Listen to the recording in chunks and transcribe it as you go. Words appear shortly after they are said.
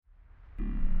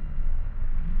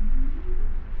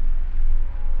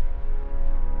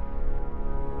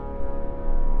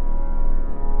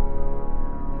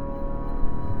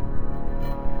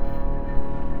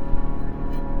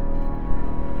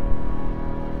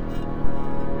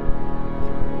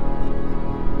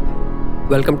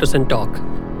Welcome to Sin Talk.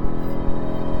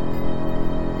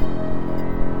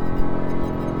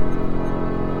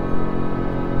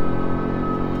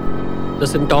 The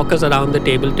Sin Talkers around the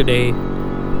table today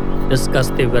discuss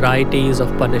the varieties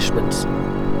of punishments.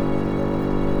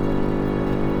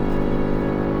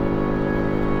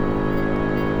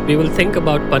 We will think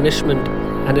about punishment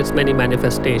and its many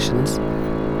manifestations.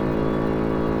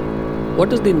 What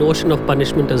does the notion of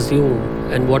punishment assume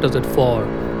and what is it for?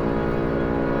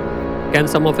 Can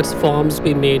some of its forms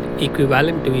be made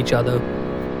equivalent to each other?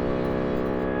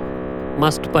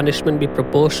 Must punishment be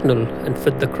proportional and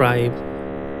fit the crime?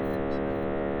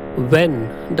 When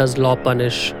does law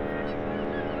punish?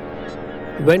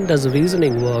 When does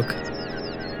reasoning work?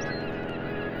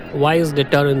 Why is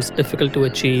deterrence difficult to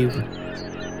achieve?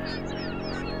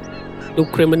 Do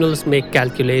criminals make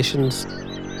calculations?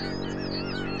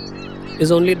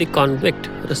 Is only the convict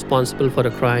responsible for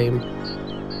a crime?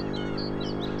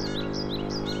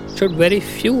 Should very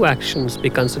few actions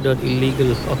be considered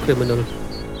illegal or criminal?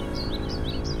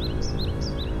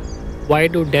 Why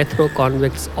do death row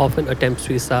convicts often attempt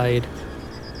suicide?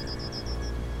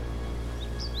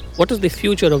 What is the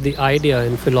future of the idea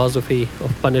in philosophy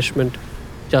of punishment,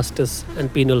 justice,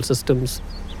 and penal systems?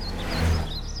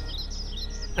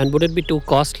 And would it be too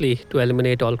costly to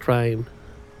eliminate all crime?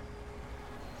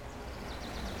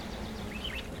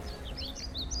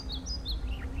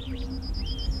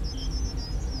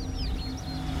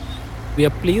 We are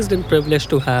pleased and privileged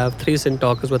to have three Sin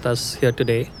Talkers with us here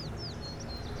today.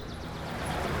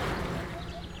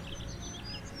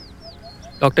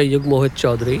 Dr. Yug Mohit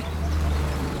Chaudhary.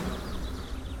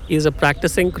 He is a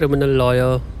practicing criminal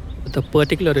lawyer with a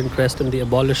particular interest in the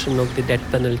abolition of the death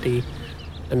penalty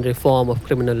and reform of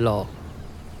criminal law.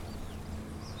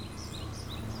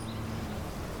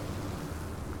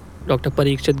 Dr.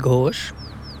 Parikshit Ghosh.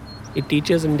 He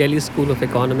teaches in Delhi School of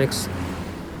Economics.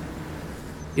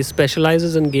 He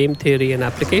specializes in game theory and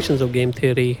applications of game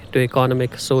theory to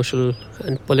economic, social,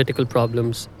 and political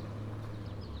problems.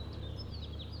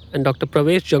 And Dr.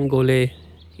 Pravesh Jangole,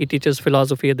 he teaches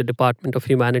philosophy at the Department of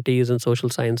Humanities and Social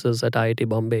Sciences at IIT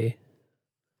Bombay.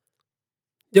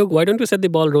 Yog, why don't we set the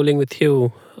ball rolling with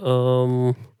you?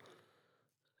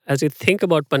 As you think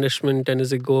about punishment and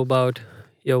as you go about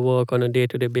your work on a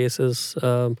day-to-day basis,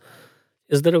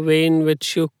 is there a way in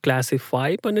which you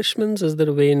classify punishments? Is there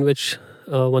a way in which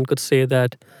one could say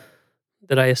that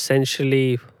there are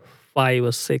essentially 5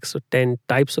 or 6 or 10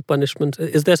 types of punishments?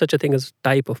 Is there such a thing as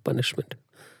type of punishment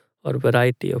or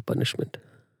variety of punishment?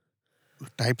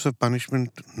 Types of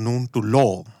punishment known to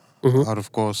law are,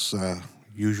 of course,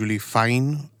 usually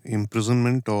fine,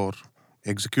 imprisonment, or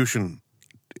execution,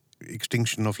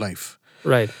 extinction of life.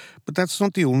 Right. But that's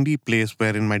not the only place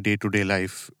where in my day-to-day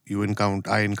life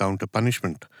I encounter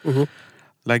punishment.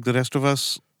 Like the rest of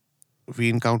us, we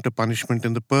encounter punishment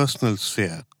in the personal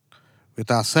sphere.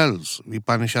 With ourselves, we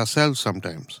punish ourselves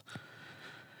sometimes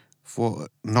for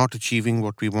not achieving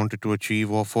what we wanted to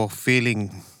achieve or for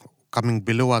failing, coming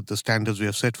below the standards we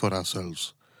have set for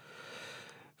ourselves.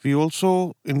 We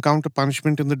also encounter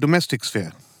punishment in the domestic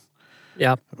sphere.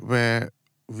 Yeah. Where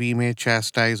we may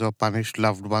chastise or punish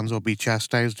loved ones or be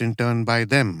chastised in turn by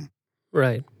them.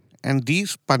 Right. And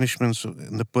these punishments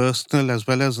in the personal as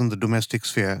well as in the domestic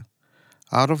sphere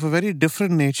are of a very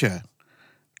different nature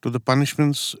to the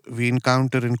punishments we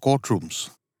encounter in courtrooms.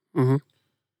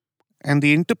 And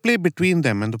the interplay between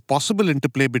them and the possible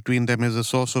interplay between them is a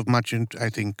source of much, I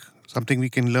think, something we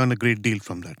can learn a great deal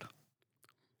from that.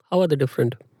 How are they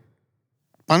different?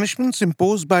 Punishments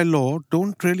imposed by law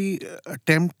don't really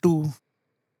attempt to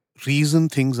reason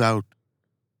things out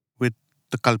with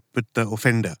the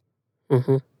offender.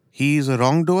 He is a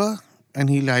wrongdoer and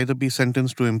he'll either be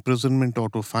sentenced to imprisonment or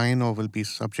to fine or will be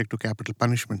subject to capital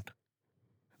punishment.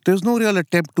 There's no real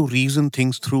attempt to reason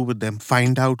things through with them,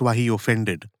 find out why he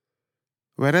offended.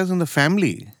 Whereas in the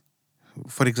family,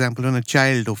 for example, when a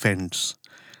child offends,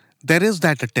 there is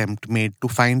that attempt made to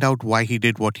find out why he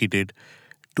did what he did,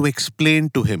 to explain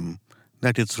to him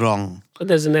that it's wrong. So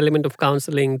there's an element of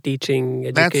counseling, teaching,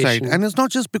 education. That's right. And it's not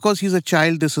just because he's a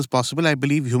child this is possible. I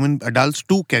believe adults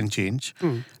too can change.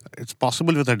 It's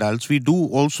possible with adults. We do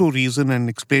also reason and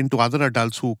explain to other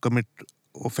adults who commit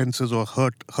offenses or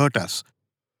hurt us.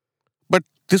 But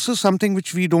this is something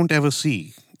which we don't ever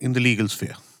see in the legal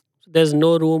sphere. There's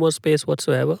no room or space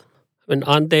whatsoever? I mean,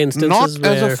 aren't there instances Not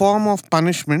as where... a form of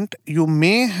punishment. You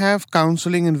may have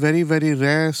counseling in very, very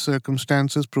rare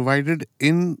circumstances provided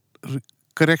in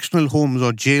correctional homes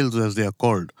or jails as they are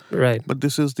called. Right. But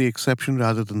this is the exception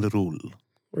rather than the rule.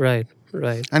 Right.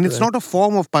 And it's not a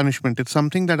form of punishment. It's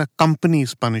something that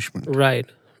accompanies punishment. Right.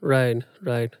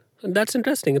 That's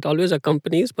interesting. It always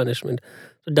accompanies punishment.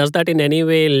 So does that in any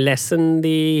way lessen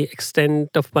the extent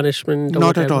of punishment or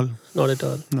Not at whatever? all. Not at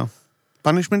all. No.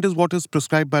 Punishment is what is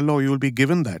prescribed by law. You will be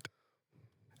given that.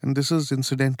 And this is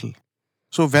incidental.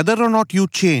 So whether or not you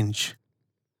change,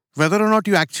 whether or not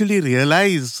you actually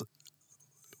realize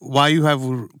why you have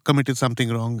committed something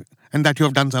wrong and that you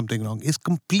have done something wrong is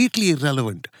completely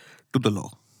irrelevant to the law.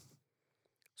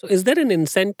 So is there an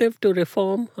incentive to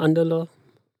reform under law?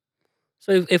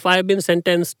 So if I've been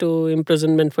sentenced to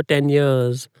imprisonment for 10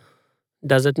 years,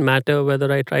 does it matter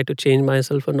whether I try to change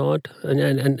myself or not?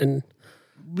 And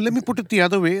Let me put it the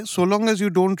other way. So long as you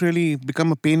don't really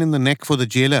become a pain in the neck for the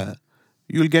jailer,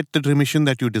 you'll get the remission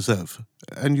that you deserve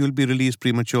and you'll be released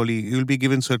prematurely. You'll be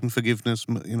given certain forgiveness.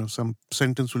 Some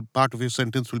part of your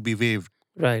sentence will be waived.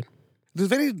 right,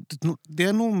 There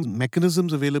are no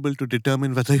mechanisms available to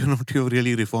determine whether or not you have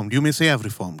really reformed. You may say I've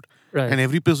reformed. right, And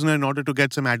every prisoner, in order to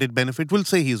get some added benefit, will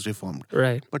say he's reformed.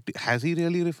 right, But has he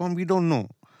really reformed? We don't know.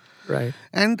 right.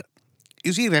 And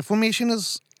you see, reformation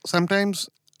is sometimes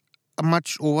a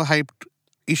much overhyped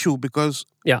issue because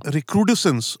Yeah.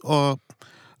 recrudescence or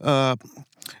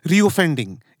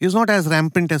reoffending is not as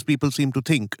rampant as people seem to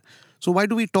think. So why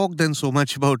do we talk then so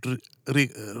much about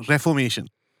reformation?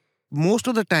 Most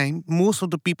of the time, most of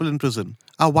the people in prison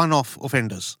are one-off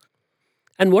offenders.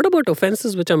 And what about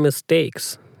offenses which are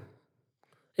mistakes?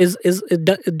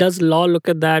 Does law look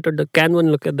at that, or can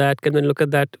one look at that? Can one look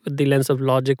at that with the lens of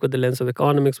logic, with the lens of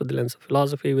economics, with the lens of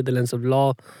philosophy, with the lens of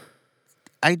law?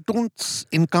 I don't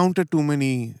encounter too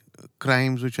many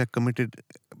crimes which are committed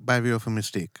by way of a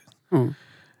mistake. Hmm.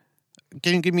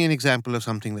 Can you give me an example of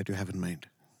something that you have in mind?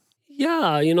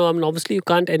 Yeah, I mean, obviously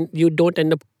you don't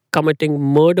end up committing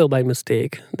murder by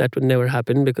mistake. That would never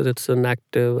happen because it's an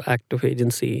active act of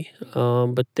agency.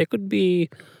 But there could be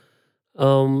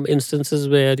instances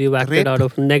where you've acted Rape? out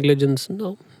of negligence.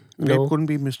 No. Rape couldn't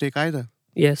be a mistake either.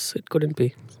 Yes, it couldn't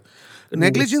be.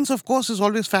 Negligence, of course, is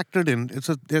always factored in.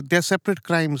 They're separate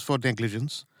crimes for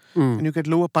negligence, and you get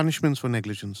lower punishments for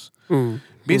negligence.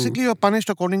 Basically, you're punished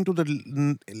according to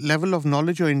the level of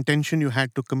knowledge or intention you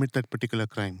had to commit that particular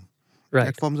crime. Right.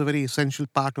 That forms a very essential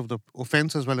part of the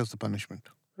offense as well as the punishment.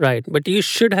 Right, but you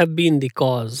should have been the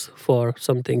cause for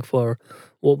something. For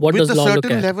what With does a law look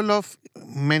certain at? level of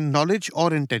knowledge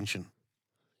or intention.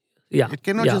 Yeah, It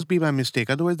cannot yeah. just be by mistake.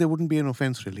 Otherwise, there wouldn't be an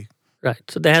offense really. Right.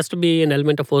 So there has to be an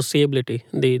element of foreseeability.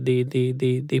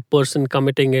 The person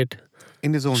committing it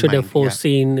In his own should mind. have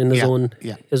foreseen in his Yeah. own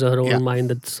Yeah. his or her own Yeah. mind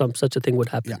that such a thing would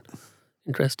happen. Yeah.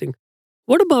 Interesting.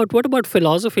 What about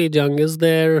philosophy, Jung? Is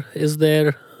there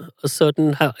a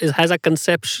certain has a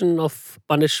conception of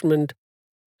punishment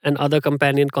and other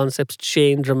companion concepts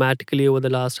changed dramatically over the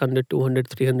last 100, 200,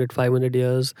 300, 500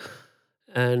 years?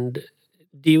 And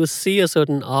do you see a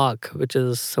certain arc which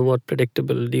is somewhat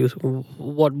predictable?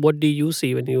 What do you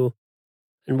see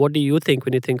and what do you think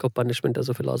when you think of punishment as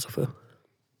a philosopher?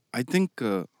 I think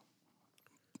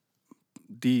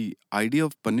the idea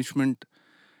of punishment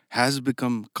has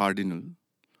become cardinal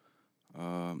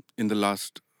in the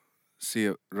last,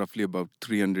 say, roughly about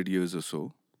 300 years or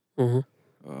so.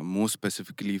 More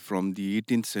specifically, from the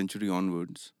 18th century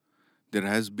onwards, there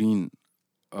has been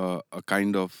a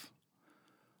kind of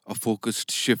a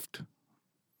focused shift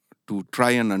to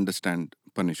try and understand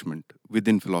punishment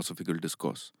within philosophical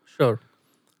discourse. Sure.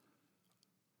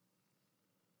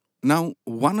 Now,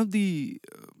 one of the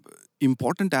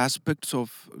important aspects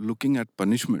of looking at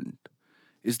punishment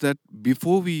is that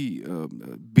before we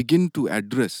begin to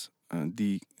address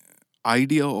the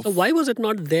idea of... So why was it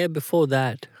not there before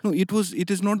that? No, it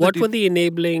is not What that were the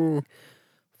enabling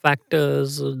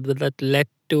factors that led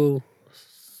to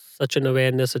such an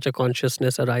awareness, such a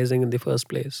consciousness arising in the first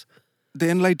place? the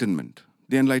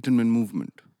Enlightenment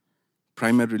movement,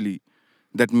 primarily,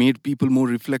 that made people more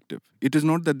reflective. It is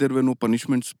not that there were no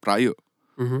punishments prior,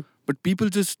 but people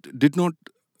just did not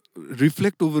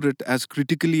reflect over it as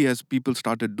critically as people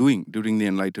started doing during the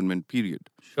Enlightenment period.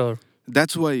 Sure.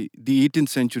 That's why the 18th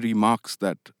century marks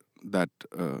the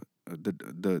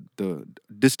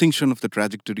distinction of the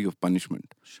trajectory of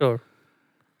punishment. Sure.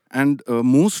 And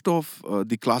most of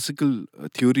the classical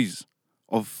theories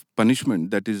of punishment,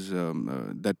 that is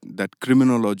that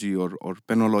criminology or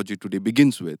penology today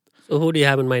begins with. So who do you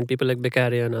have in mind? People like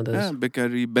Beccaria and others?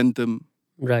 Beccaria, Bentham,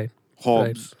 Right.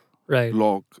 Hobbes, Right.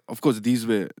 Locke. Of course, these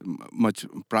were much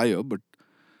prior, but...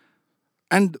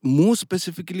 And more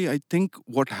specifically, I think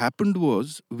what happened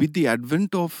was, with the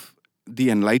advent of the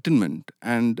Enlightenment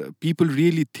and people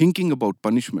really thinking about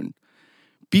punishment,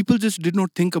 people just did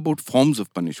not think about forms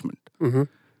of punishment.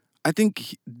 I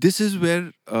think this is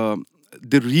where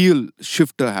the real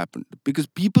shifter happened, because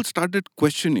people started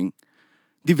questioning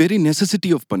the very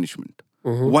necessity of punishment.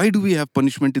 Why do we have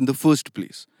punishment in the first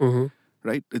place?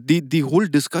 Right? The whole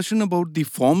discussion about the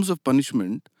forms of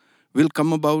punishment will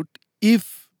come about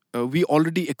if we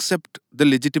already accept the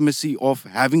legitimacy of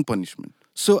having punishment.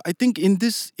 So I think in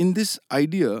this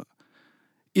idea,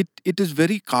 it is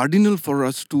very cardinal for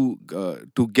us to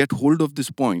get hold of this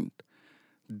point,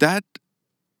 that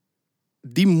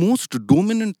the most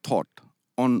dominant thought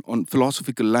on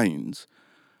philosophical lines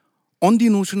on the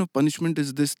notion of punishment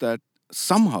is this, that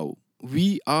somehow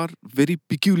we are very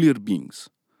peculiar beings.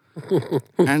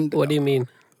 And what do you mean?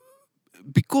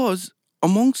 Because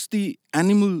amongst the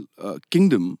animal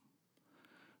kingdom,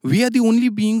 we are the only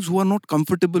beings who are not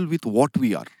comfortable with what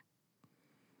we are.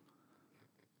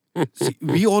 See,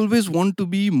 we always want to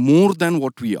be more than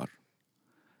what we are.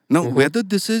 Now, whether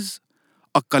this is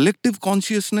a collective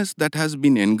consciousness that has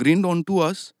been ingrained onto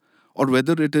us, or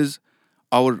whether it is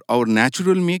our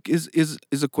natural make, is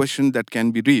a question that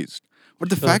can be raised. But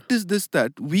the fact is this,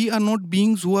 that we are not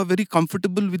beings who are very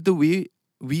comfortable with the way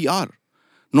we are.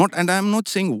 And I am not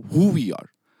saying who we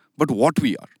are, but what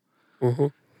we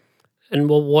are. And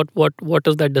what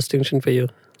is that distinction for you?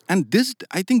 And this,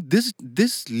 I think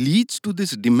this leads to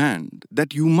this demand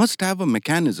that you must have a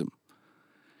mechanism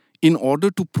in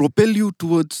order to propel you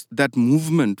towards that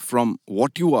movement from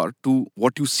what you are to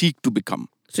what you seek to become.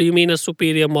 So you mean a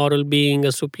superior moral being,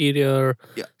 a superior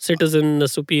citizen, a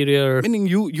superior... Meaning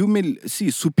you may see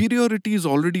superiority is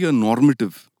already a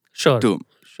normative term.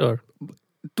 Sure.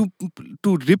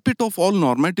 To rip it off all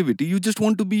normativity, you just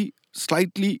want to be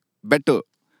slightly better.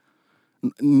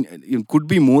 It could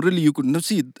be morally, you could now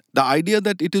see the idea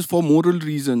that it is for moral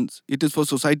reasons, it is for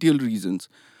societal reasons,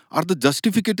 are the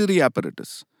justificatory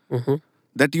apparatus.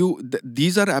 That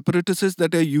these are apparatuses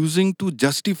that are using to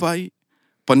justify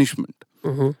punishment.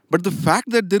 But the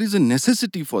fact that there is a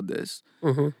necessity for this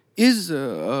is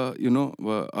a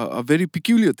very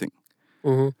peculiar thing.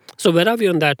 So where are we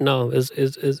on that now?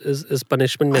 Is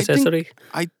punishment necessary?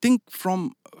 I think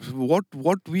from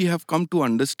what we have come to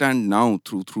understand now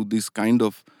through this kind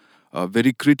of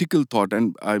very critical thought,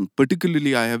 and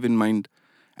particularly I have in mind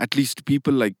at least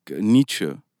people like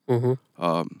Nietzsche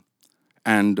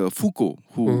and Foucault,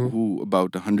 who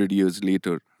about 100 years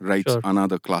later writes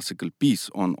another classical piece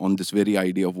on this very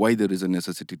idea of why there is a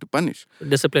necessity to punish.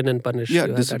 Discipline and punish. Yeah,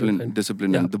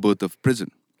 discipline and the birth of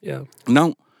prison. Yeah.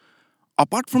 Now,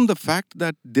 apart from the fact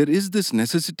that there is this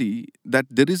necessity, that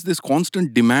there is this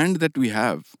constant demand that we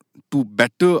have to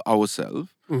better ourselves,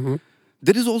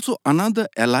 there is also another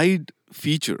allied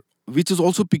feature which is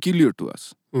also peculiar to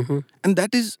us. And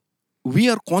that is, we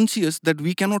are conscious that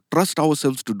we cannot trust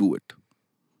ourselves to do it.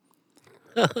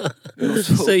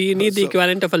 So you need the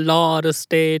equivalent of a law or a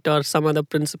state or some other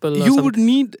principle. You would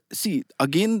need, see,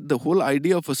 again, the whole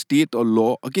idea of a state or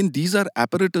law, again, these are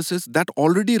apparatuses that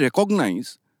already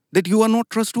recognize that you are not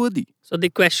trustworthy. So the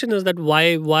question is that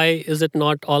why is it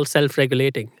not all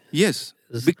self-regulating? Yes,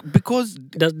 because...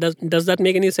 Does that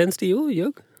make any sense to you,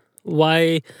 Yug?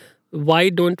 Why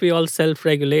don't we all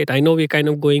self-regulate? I know we're kind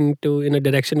of going in a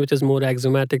direction which is more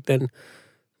axiomatic than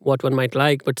what one might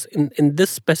like, but in this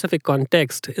specific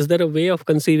context, is there a way of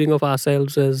conceiving of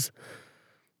ourselves as,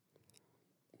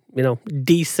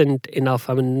 decent enough?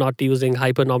 I mean, not using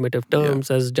hypernormative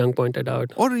terms, as Jung pointed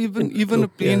out. Or even a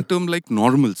plain term like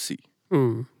normalcy.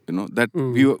 That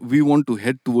we want to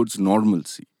head towards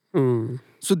normalcy.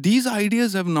 So these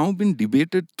ideas have now been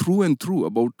debated through and through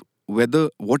about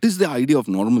what is the idea of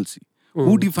normalcy?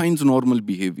 Who defines normal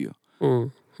behavior?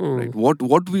 Right? What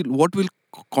will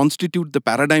constitute the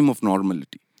paradigm of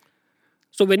normality?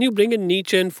 So when you bring in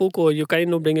Nietzsche and Foucault, you're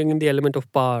kind of bringing in the element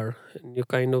of power. And you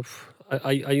kind of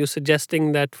are you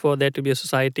suggesting that for there to be a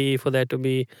society, for there to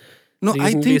be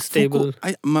reasonably stable?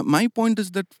 My point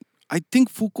is that I think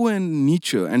Foucault and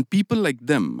Nietzsche and people like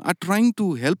them are trying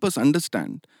to help us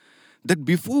understand that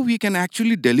before we can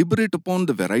actually deliberate upon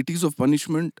the varieties of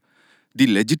punishment, the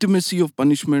legitimacy of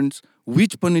punishments,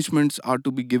 which punishments are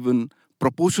to be given,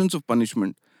 proportions of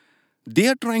punishment, they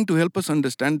are trying to help us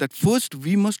understand that first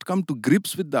we must come to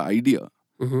grips with the idea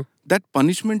that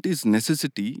punishment is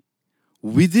necessity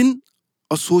within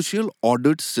a social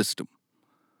ordered system.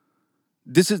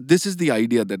 This is the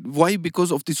idea that why?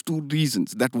 Because of these two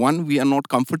reasons. That one, we are not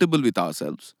comfortable with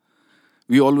ourselves.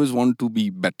 We always want to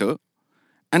be better.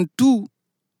 And two,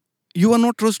 you are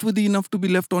not trustworthy enough to be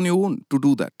left on your own to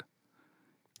do that.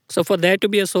 So for there to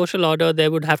be a social order,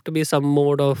 there would have to be some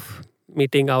mode of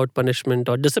meting out punishment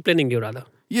or disciplining you rather.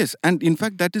 Yes, and in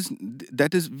fact that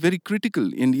is very critical.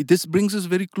 And this brings us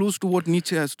very close to what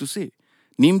Nietzsche has to say.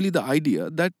 Namely the idea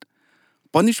that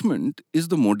punishment is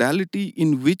the modality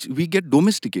in which we get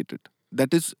domesticated.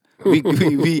 That is,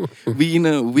 We in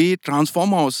a way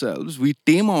transform ourselves, we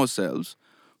tame ourselves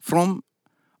from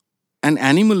an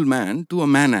animal man to a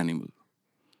man animal.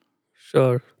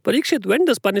 Sure. Parikshit, when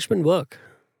does punishment work?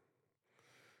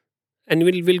 And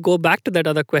we'll go back to that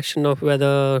other question of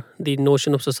whether the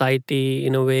notion of society,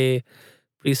 in a way,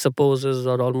 presupposes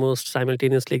or almost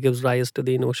simultaneously gives rise to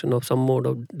the notion of some mode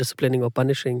of disciplining or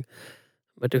punishing.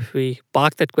 But if we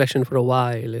park that question for a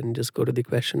while and just go to the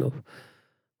question of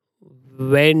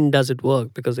when does it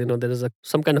work, because there is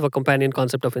some kind of a companion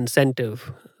concept of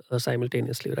incentive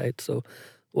simultaneously, right? So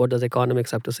what does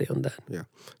economics have to say on that? Yeah.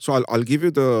 So I'll give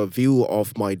you the view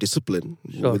of my discipline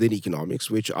Sure. within economics,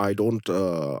 which I don't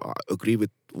agree with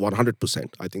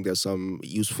 100%. I think there's some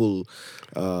useful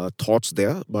thoughts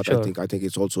there, but Sure. I think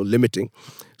it's also limiting.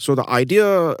 So the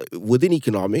idea within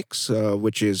economics,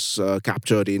 which is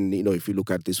captured in, if you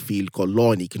look at this field called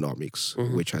law in economics,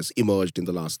 which has emerged in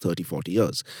the last 30, 40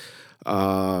 years.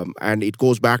 And it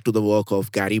goes back to the work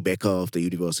of Gary Becker of the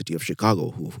University of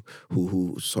Chicago,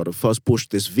 who sort of first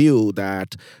pushed this view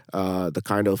that the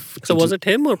kind of... So was it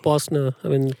him or Posner? I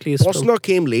mean, please. Posner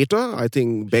came later. I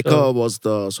think Becker was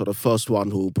the sort of first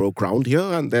one who broke ground here,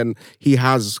 and then he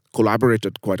has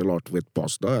collaborated quite a lot with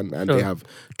Posner, and they have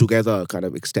together kind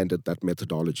of extended that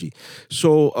methodology.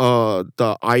 So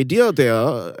the idea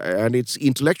there and its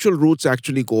intellectual roots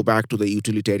actually go back to the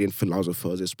utilitarian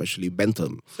philosophers, especially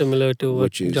Bentham. Similar to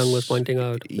what Jung was pointing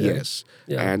out. Yes.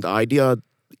 Yeah. And the idea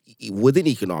within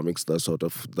economics, the sort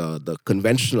of the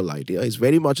conventional idea is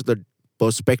very much the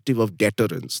perspective of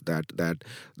deterrence, that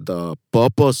the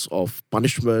purpose of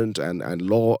punishment and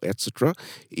law, etc.,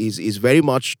 is very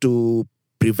much to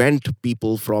prevent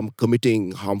people from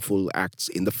committing harmful acts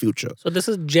in the future. So this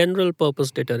is general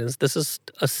purpose deterrence. This is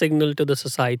a signal to the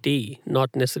society,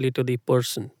 not necessarily to the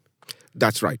person.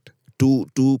 That's right.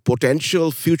 To potential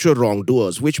future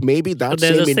wrongdoers, which may be that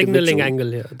same individual. There's a signaling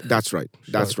angle here. That's right.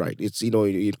 Sure. That's right. It's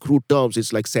in crude terms,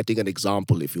 it's like setting an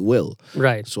example, if you will.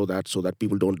 Right. So that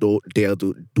people don't dare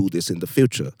to do this in the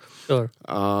future. Sure.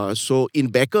 So in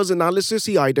Becker's analysis,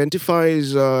 he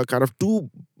identifies kind of two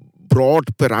broad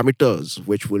parameters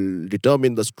which will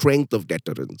determine the strength of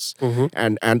deterrence.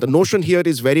 And the notion here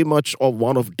is very much of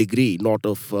one of degree, not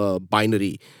of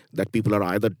binary, that people are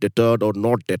either deterred or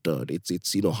not deterred.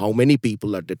 It's how many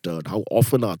people are deterred, how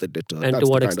often are they deterred, and that's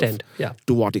to what extent.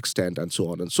 To what extent, and so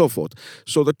on and so forth.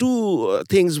 So the two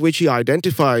things which he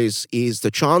identifies is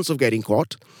the chance of getting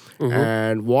caught,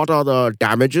 and what are the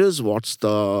damages, what's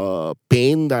the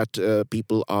pain that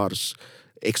people are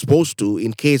exposed to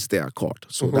in case they are caught.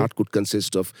 So that could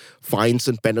consist of fines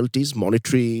and penalties,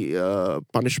 monetary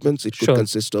punishments. It could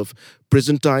consist of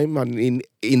prison time, and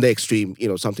in the extreme,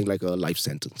 something like a life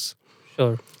sentence.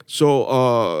 Sure.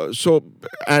 So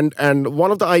and one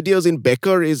of the ideas in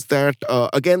Becker is that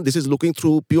again, this is looking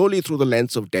purely through the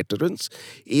lens of deterrence,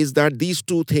 is that these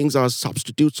two things are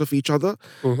substitutes of each other.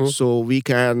 So we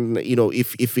can,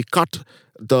 if we cut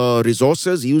the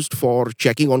resources used for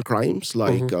checking on crimes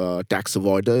like tax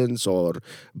avoidance or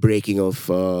breaking of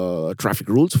traffic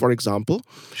rules, for example.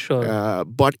 Sure.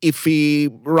 But if we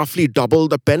roughly double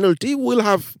the penalty, we'll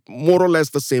have more or less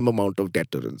the same amount of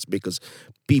deterrence, because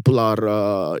people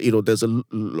are, there's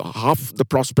half the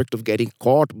prospect of getting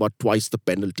caught, but twice the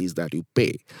penalties that you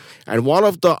pay. And one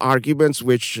of the arguments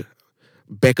which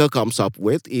Becker comes up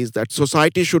with is that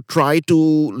society should try to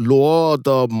lower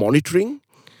the monitoring.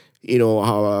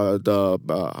 How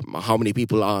many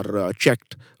people are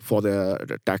checked for their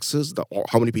taxes,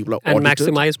 how many people are audited.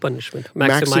 And maximize punishment.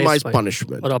 Maximize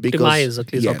punishment. Or optimize,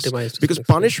 at least optimize. Because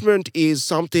punishment is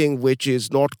something which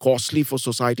is not costly for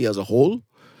society as a whole.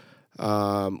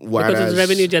 Because it's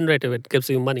revenue generative, it gives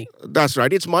you money. That's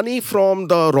right. It's money from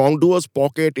the wrongdoer's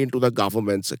pocket into the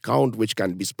government's account, which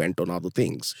can be spent on other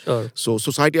things. Sure. So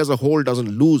society as a whole doesn't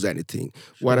lose anything.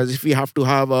 Sure. Whereas if we have to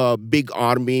have a big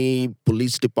army,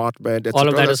 police department, etc., all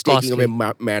of that is taking costly.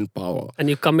 away manpower. And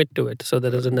you commit to it. So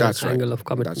there is an angle of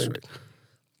commitment. That's right.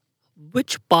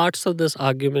 Which parts of this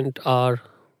argument are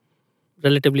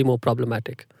relatively more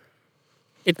problematic?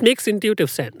 It makes intuitive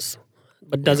sense.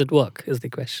 But does it work is the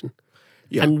question.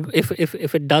 Yeah. And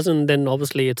if it doesn't, then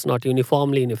obviously it's not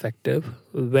uniformly ineffective.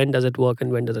 When does it work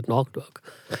and when does it not work?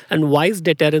 And why is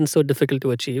deterrence so difficult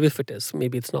to achieve if it is?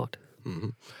 Maybe it's not.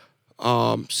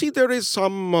 See, there is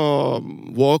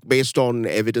some work based on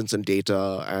evidence and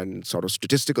data and sort of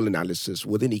statistical analysis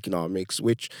within economics,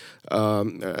 which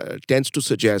tends to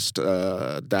suggest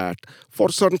that for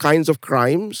certain kinds of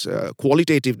crimes,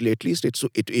 qualitatively at least,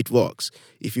 it works.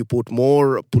 If you put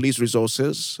more police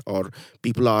resources, or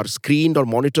people are screened or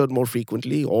monitored more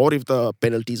frequently, or if the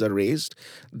penalties are raised,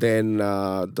 then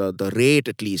the rate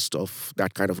at least of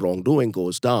that kind of wrongdoing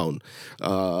goes down.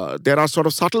 There are sort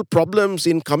of subtle problems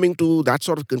in coming to that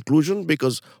sort of conclusion,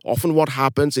 because often what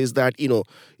happens is that,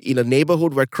 in a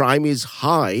neighborhood where crime is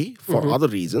high for other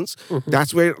reasons,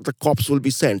 that's where the cops will be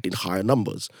sent in higher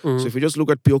numbers. So if you just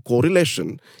look at pure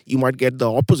correlation, you might get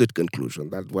the opposite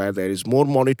conclusion, that where there is more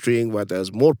monitoring, where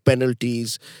there's more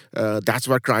penalties, that's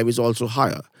where crime is also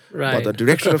higher. Right. But the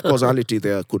direction of causality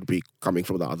there could be coming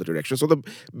from the other direction. So the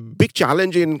big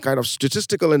challenge in kind of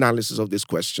statistical analysis of this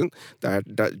question, that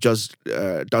does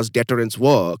deterrence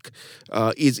work,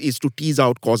 is to tease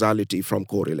out causality from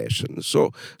correlation.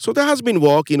 So there has been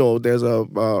work. There's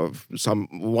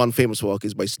one famous work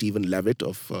is by Stephen Levitt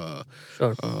of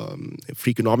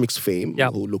Freakonomics fame,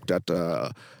 who looked at.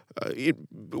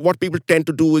 What people tend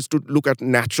to do is to look at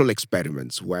natural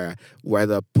experiments where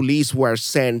the police were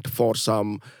sent for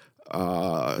some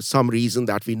reason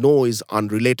that we know is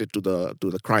unrelated to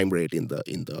the crime rate in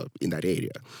that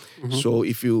area. So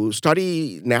if you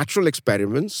study natural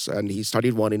experiments, and he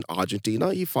studied one in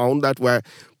Argentina, he found that where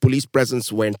police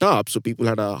presence went up, so people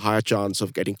had a higher chance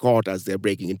of getting caught as they're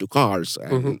breaking into cars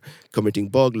and committing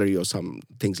burglary or some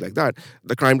things like that,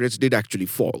 the crime rates did actually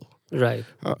fall. Right.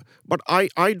 But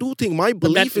I do think my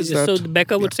belief is that... So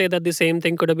Becker would say that the same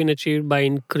thing could have been achieved by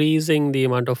increasing the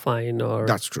amount of fine, or...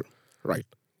 That's true. Right.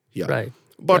 Yeah. Right.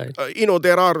 But,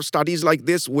 there are studies like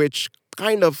this which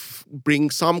kind of bring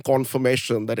some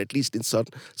confirmation that at least in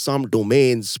some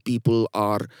domains, people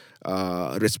are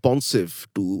responsive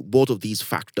to both of these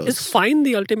factors. Is fine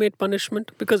the ultimate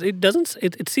punishment? Because it doesn't.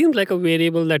 It seems like a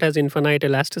variable that has infinite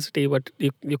elasticity, but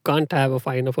you can't have a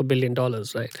fine of $1 billion,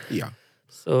 right? Yeah.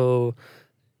 So,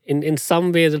 in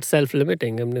some ways, it's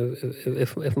self-limiting. I mean,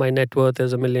 if my net worth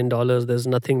is $1 million, there's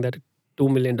nothing that $2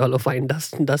 million fine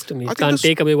does to me. It can't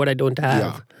take away what I don't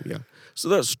have. Yeah. So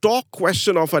the stock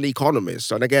question of an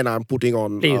economist, and again, I'm putting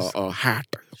on a hat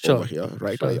over here,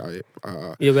 right? Sure.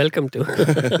 You're welcome to.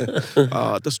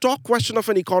 The stock question of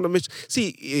an economist.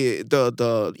 See,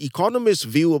 the economist's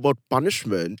view about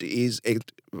punishment is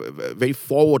very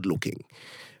forward-looking.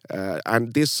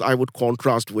 And this I would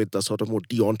contrast with the sort of more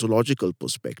deontological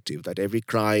perspective, that every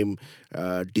crime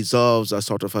deserves a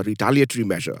sort of a retaliatory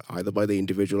measure, either by the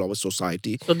individual or a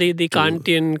society. So the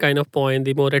Kantian kind of point,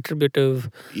 the more retributive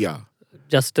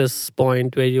justice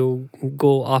point, where you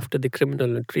go after the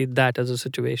criminal and treat that as a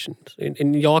situation.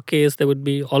 In your case, there would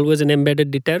be always an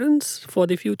embedded deterrence for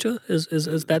the future. Is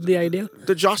that the idea?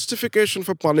 The justification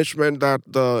for punishment that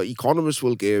the economists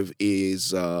will give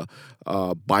is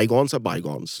bygones are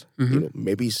bygones.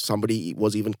 Maybe somebody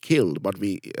was even killed, but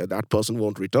that person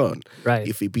won't return. Right.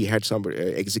 If we behead somebody,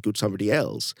 execute somebody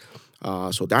else.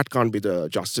 So that can't be the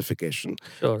justification.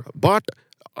 Sure. But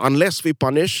unless we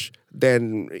punish,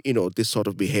 then this sort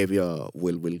of behavior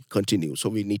will continue. So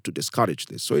we need to discourage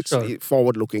this. So it's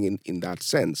forward-looking in that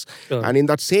sense. Sure. And in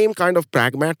that same kind of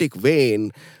pragmatic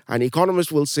vein, an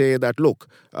economist will say that, look,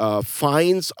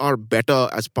 fines are better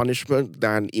as punishment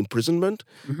than imprisonment,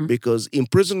 because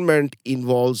imprisonment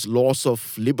involves loss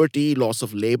of liberty, loss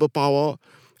of labor power,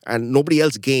 and nobody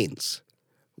else gains.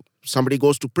 Somebody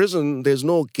goes to prison, there's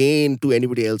no gain to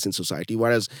anybody else in society.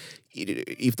 Whereas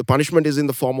if the punishment is in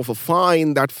the form of a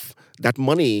fine, that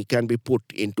money can be put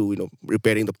into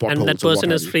repairing the potholes. And that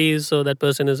person is free, so that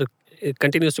person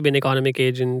continues to be an economic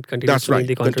agent, continues to make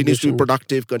the contribution. Continues to be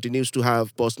productive, continues to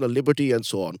have personal liberty, and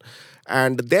so on.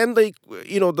 And then the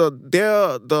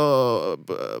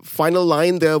final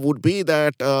line there would be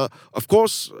that, of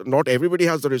course, not everybody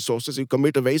has the resources. You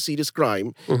commit a very serious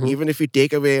crime, even if you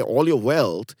take away all your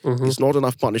wealth, it's not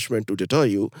enough punishment to deter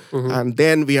you. And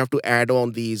then we have to add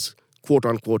on these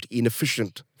quote-unquote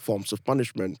inefficient forms of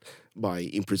punishment by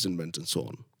imprisonment and so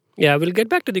on. Yeah, we'll get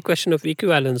back to the question of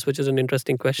equivalence, which is an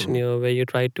interesting question here, where you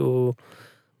try to...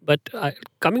 But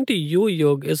coming to you,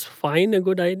 Yog, is fine a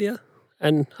good idea?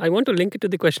 And I want to link it to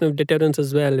the question of deterrence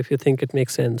as well, if you think it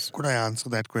makes sense. Could I answer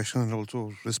that question and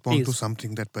also respond to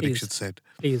something that Parikshit said?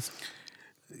 Please.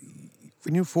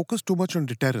 When you focus too much on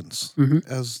deterrence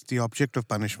as the object of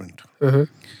punishment,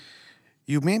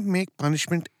 you may make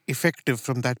punishment effective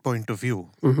from that point of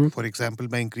view. For example,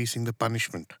 by increasing the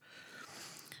punishment,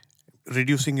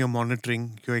 reducing your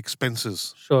monitoring, your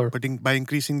expenses. Sure. But by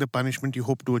increasing the punishment, you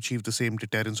hope to achieve the same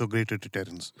deterrence or greater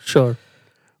deterrence. Sure.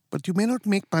 But you may not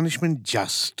make punishment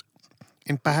just.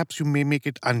 and perhaps you may make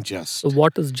it unjust. So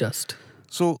what is just?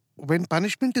 So when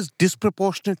punishment is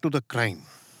disproportionate to the crime,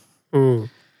 Mm.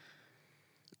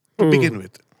 to begin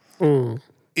with, Mm.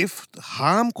 if the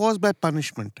harm caused by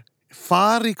punishment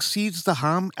far exceeds the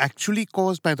harm actually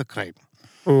caused by the crime,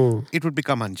 Mm. it would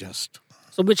become unjust.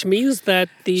 So which means that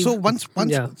the So once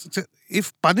yeah.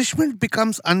 if punishment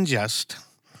becomes unjust,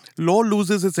 law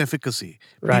loses its efficacy.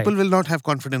 Right. People will not have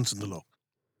confidence in the law.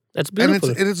 That's And beautiful.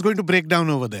 it's going to break down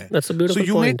over there. That's a beautiful So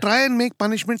you point. may try and make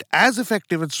punishment as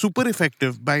effective and super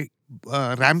effective by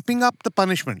ramping up the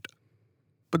punishment.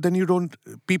 But then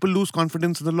people lose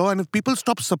confidence in the law. And if people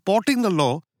stop supporting the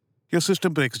law, your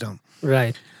system breaks down.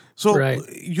 Right. So Right.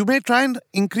 you may try and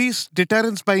increase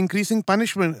deterrence by increasing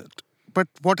punishment. But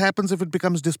what happens if it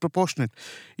becomes disproportionate?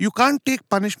 You can't take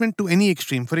punishment to any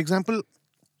extreme. For example,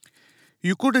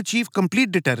 you could achieve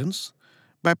complete deterrence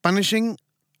by punishing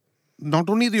not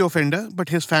only the offender, but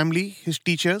his family, his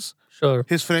teachers, Sure.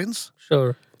 his friends,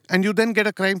 Sure. and you then get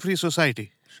a crime-free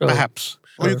society, Sure. perhaps.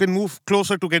 Or you Sure. can move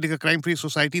closer to getting a crime-free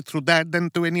society through that than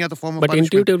to any other form of But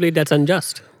punishment. intuitively, that's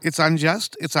unjust. It's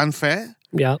unjust, it's unfair,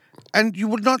 Yeah. and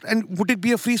would it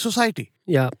be a free society?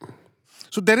 Yeah.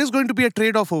 So there is going to be a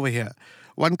trade-off over here.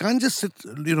 One can't just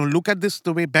look at this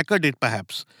the way Becker did,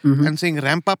 perhaps, and saying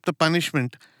ramp up the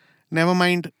punishment, never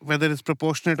mind whether it's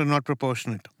proportionate or not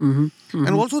proportionate. And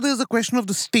also there's the question of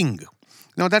the sting.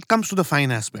 Now that comes to the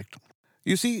fine aspect.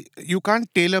 You see, you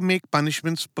can't tailor make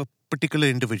punishments per particular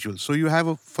individual. So you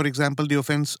have, for example,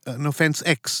 an offense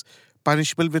X,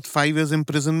 punishable with 5 years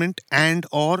imprisonment and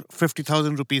or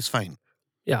 50,000 rupees fine.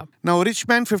 Yeah. Now a rich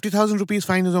man, 50,000 rupees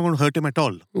fine is not going to hurt him at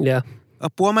all. Yeah. A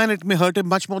poor man, it may hurt him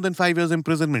much more than 5 years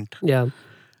imprisonment. Yeah.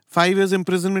 5 years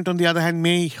imprisonment, on the other hand,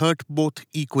 may hurt both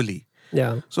equally.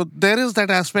 Yeah. So there is that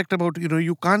aspect about,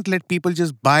 you can't let people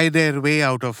just buy their way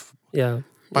out of Yeah.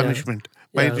 punishment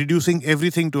by Yeah. reducing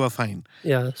everything to a fine.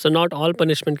 Yeah. So not all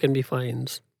punishment can be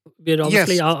fines. We're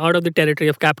obviously Yes. out of the territory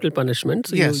of capital punishment.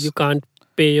 So Yes. you can't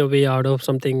pay your way out of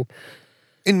something.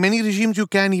 In many regimes, you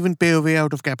can even pay a way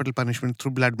out of capital punishment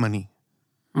through blood money.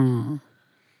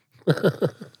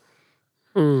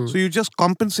 So you just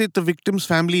compensate the victim's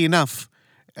family enough,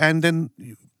 and then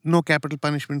no capital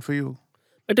punishment for you.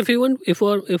 But if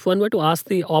one were to ask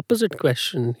the opposite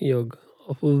question, Yog,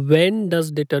 of when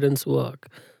does deterrence work?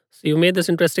 So you made this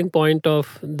interesting point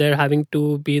of there having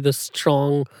to be the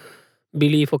strong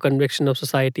belief or conviction of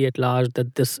society at large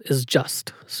that this is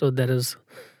just. So there is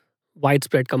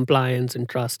widespread compliance and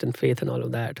trust and faith and all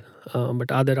of that. But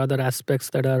are there other aspects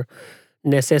that are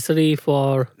necessary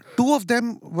for? Two of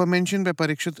them were mentioned by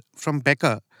Parikshit from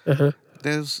Becker. Uh-huh.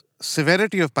 There's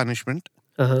severity of punishment,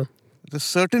 Uh-huh. the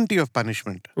certainty of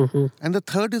punishment, Mm-hmm. and the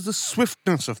third is the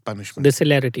swiftness of punishment, The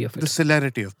celerity of the it.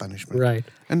 celerity of punishment. Right.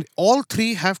 And all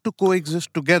three have to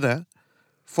coexist together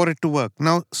for it to work.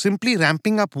 Now, simply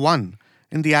ramping up one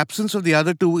in the absence of the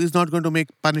other two is not going to make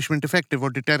punishment effective or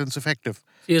deterrence effective.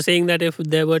 So you're saying that if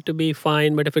there were to be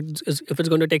fine, but if it's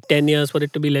going to take 10 years for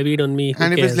it to be levied on me, who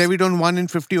And if cares? it's levied on 1 in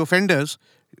 50 offenders,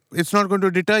 it's not going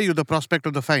to deter you, the prospect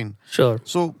of the fine. Sure.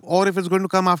 So, or if it's going to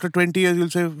come after 20 years, you'll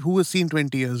say, who has seen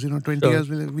 20 years? 20 Sure. years,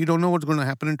 we don't know what's going to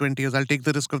happen in 20 years. I'll take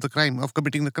the risk of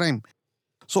committing the crime.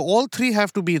 So all three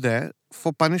have to be there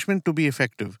for punishment to be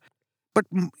effective. But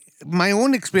my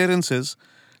own experience is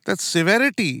that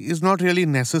severity is not really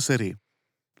necessary.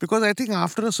 Because I think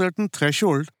after a certain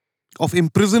threshold of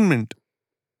imprisonment,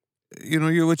 you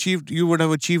would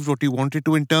have achieved what you wanted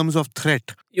to in terms of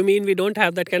threat. You mean we don't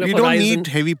have that kind of We don't horizon? need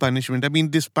heavy punishment. I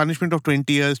mean, this punishment of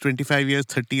 20 years, 25 years,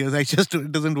 30 years,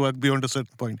 it doesn't work beyond a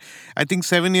certain point. I think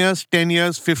 7 years, 10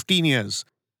 years, 15 years.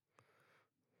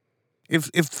 If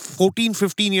 14,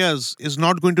 15 years is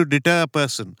not going to deter a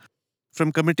person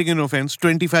from committing an offense,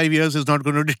 25 years is not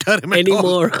going to deter him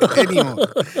Anymore. at all. Anymore.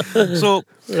 So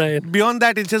Right. beyond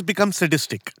that, it just becomes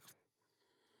sadistic.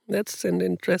 That's an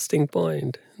interesting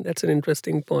point.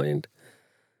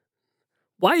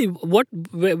 Why? What?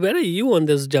 Where are you on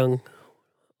this, Jung?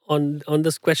 On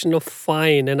this question of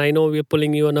fine, and I know we're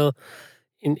pulling you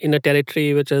in a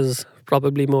territory which is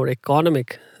probably more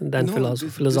economic than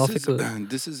philosophical.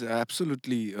 This is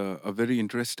absolutely a very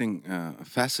interesting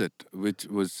facet, which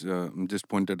was just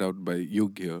pointed out by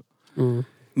Yug here.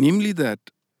 Namely that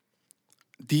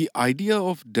the idea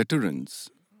of deterrence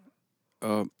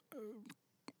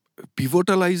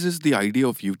pivotalizes the idea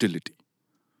of utility.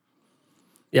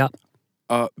 Yeah.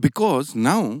 Because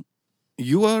now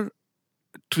you are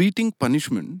treating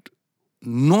punishment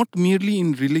not merely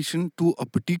in relation to a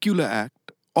particular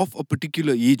act of a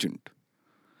particular agent.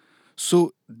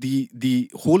 So the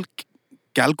whole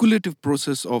calculative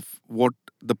process of what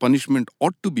the punishment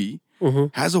ought to be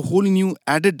has a whole new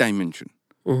added dimension.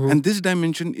 And this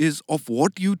dimension is of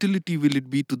what utility will it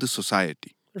be to the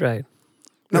society. Right.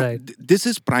 Now, Right. this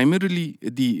is primarily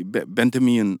the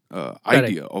Benthamian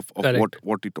idea of Correct.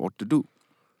 what it ought to do.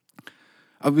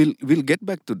 We'll get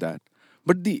back to that.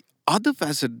 But the other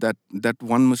facet that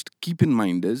one must keep in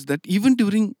mind is that even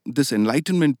during this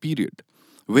Enlightenment period,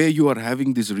 where you are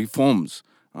having these reforms,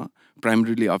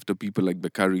 primarily after people like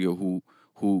Beccaria,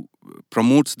 who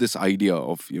promotes this idea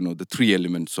of the three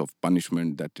elements of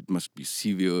punishment, that it must be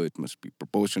severe, it must be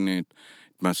proportionate,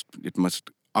 it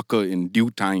must occur in due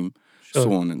time, Sure.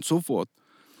 so on and so forth.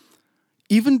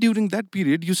 Even during that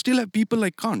period, you still have people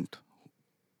like Kant,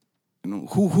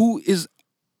 who is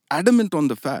adamant on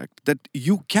the fact that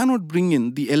you cannot bring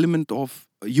in the element of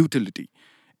utility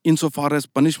insofar as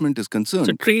punishment is concerned.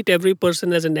 So treat every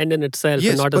person as an end in itself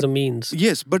and not as a means.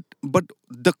 Yes, but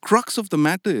the crux of the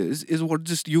matter is what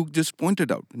you just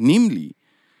pointed out. Namely,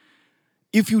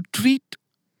 if you treat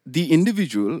the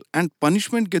individual and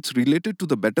punishment gets related to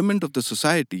the betterment of the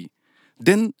society,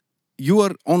 then you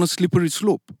are on a slippery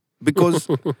slope, because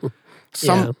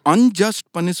some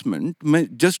unjust punishment may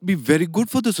just be very good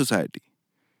for the society.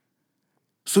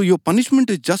 So your punishment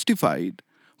is justified,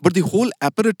 but the whole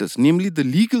apparatus, namely the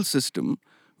legal system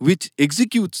which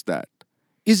executes that,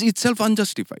 is itself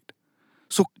unjustified.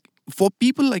 So for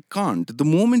people like Kant, the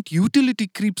moment utility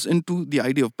creeps into the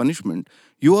idea of punishment,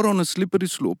 you are on a slippery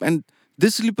slope. And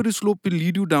this slippery slope will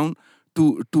lead you down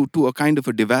to a kind of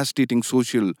a devastating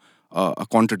social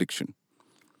contradiction.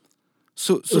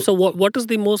 So what is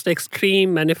the most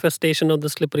extreme manifestation of the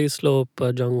slippery slope,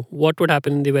 Jung? What would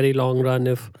happen in the very long run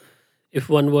if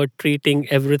one were treating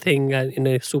everything in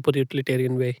a super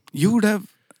utilitarian way? You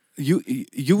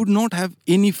would not have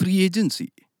any free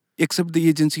agency except the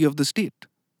agency of the state.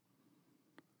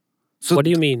 So what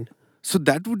do you mean? So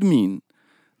that would mean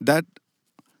that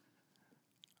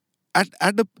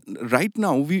right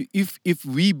now, if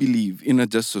we believe in a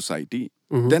just society,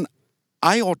 then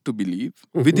I ought to believe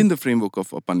within the framework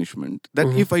of a punishment that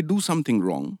if I do something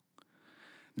wrong,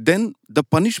 then the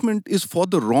punishment is for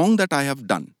the wrong that I have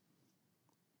done.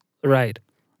 Right.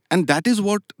 And that is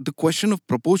what the question of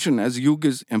proportion, as Jung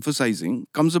is emphasizing,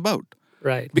 comes about.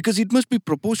 Right. Because it must be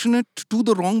proportionate to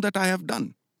the wrong that I have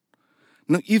done.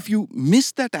 Now, if you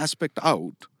miss that aspect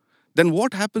out, then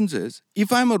what happens is,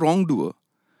 if I'm a wrongdoer,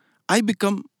 I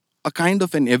become a kind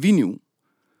of an avenue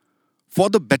for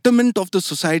the betterment of the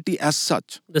society as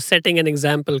such. The setting an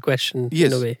example question,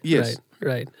 Yes, in a way. yes.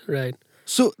 Right.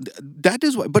 So that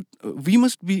is why. But we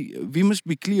must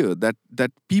be clear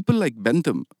that people like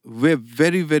Bentham were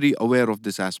very, very aware of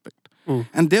this aspect,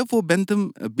 and therefore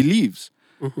Bentham believes,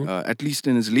 at least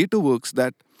in his later works,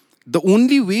 that the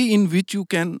only way in which you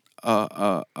can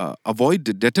avoid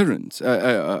the deterrence,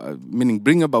 meaning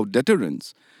bring about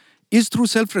deterrence, is through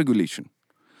self-regulation.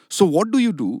 So what do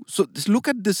you do? So look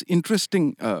at this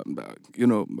interesting,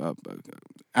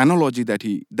 analogy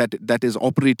that is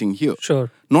operating here.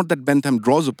 Sure. Not that Bentham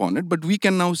draws upon it, but we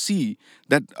can now see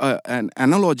that, and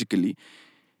analogically,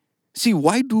 see,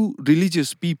 why do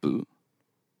religious people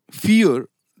fear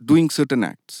doing certain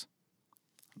acts?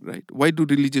 Right? Why do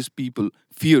religious people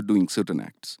fear doing certain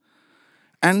acts?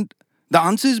 And the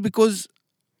answer is because,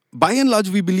 by and large,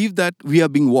 we believe that we are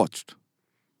being watched.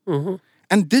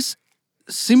 And this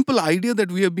simple idea that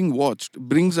we are being watched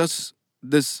brings us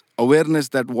this awareness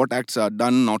that what acts are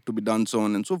done, not to be done, so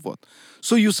on and so forth.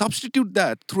 So you substitute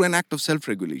that through an act of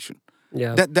self-regulation.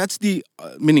 Yeah. That's the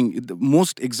meaning, the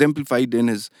most exemplified in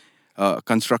his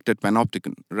constructed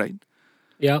panopticon, right?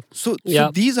 Yeah. So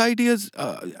these ideas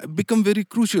become very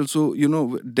crucial. So,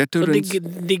 deterrence. So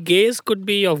the gaze could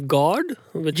be of God,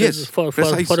 which Yes, is for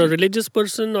a religious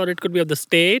person, or it could be of the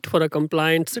state for a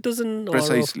compliant citizen.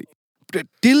 Precisely.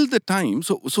 Till the time,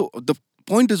 so the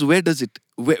point is, where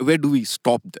do we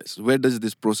stop this? Where does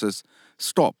this process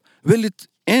stop? Well, it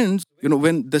ends,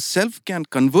 when the self can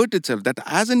convert itself, that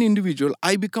as an individual,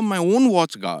 I become my own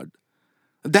watchguard.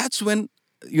 That's when,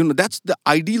 that's the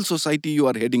ideal society you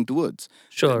are heading towards.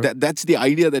 Sure. That's the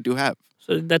idea that you have.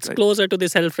 So that's closer to the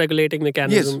self-regulating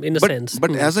mechanism, in a sense.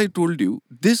 But as I told you,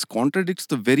 this contradicts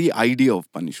the very idea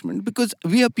of punishment, because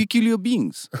we are peculiar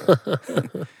beings.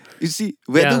 You see,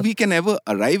 whether we can ever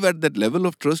arrive at that level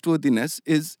of trustworthiness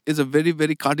is a very,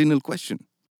 very cardinal question.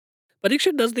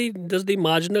 Parikshit, does the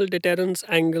marginal deterrence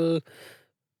angle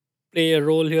play a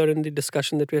role here in the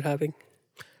discussion that we're having?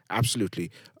 Absolutely.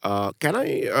 Can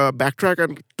I backtrack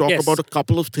and talk Yes. about a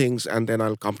couple of things, and then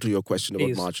I'll come to your question about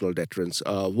Please. marginal deterrence.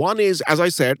 One is, as I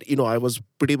said, I was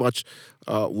pretty much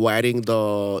wearing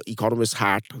the economist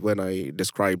hat when I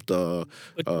described the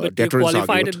But you deterrence qualified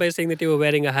argument. it by saying that you were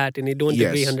wearing a hat and you don't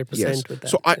agree 100% yes. with that.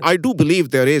 So I do believe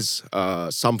there is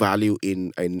some value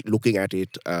in looking at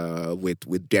it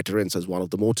with deterrence as one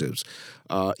of the motives.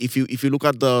 If you look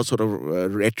at the sort of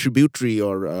retributory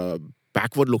or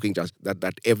backward looking, just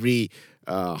that every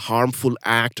harmful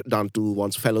act done to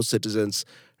one's fellow citizens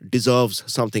deserves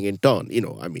something in turn.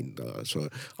 So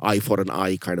eye for an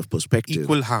eye kind of perspective.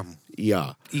 Equal harm.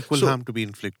 Yeah. Equal So- harm to be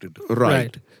inflicted.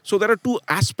 Right. So there are two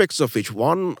aspects of which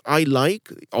one I like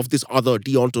of this other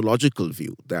deontological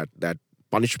view that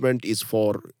punishment is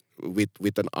for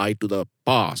with an eye to the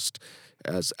past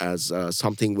as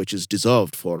something which is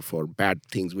deserved for bad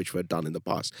things which were done in the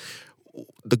past.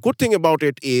 The good thing about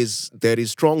it is there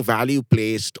is strong value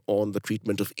placed on the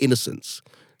treatment of innocence.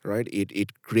 Right,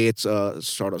 it creates a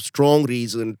sort of strong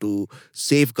reason to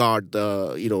safeguard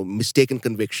the mistaken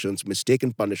convictions,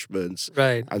 mistaken punishments,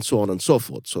 Right. and so on and so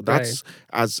forth. So that's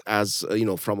as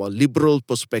from a liberal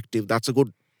perspective, that's a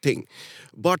good thing,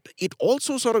 but it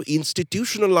also sort of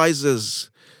institutionalizes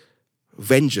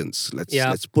vengeance.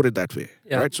 Let's put it that way.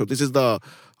 Yeah. Right. So this is the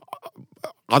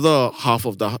other half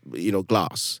of the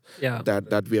glass. Yeah.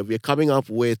 That we are coming up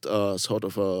with a sort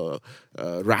of a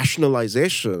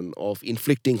rationalization of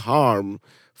inflicting harm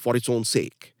for its own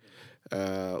sake.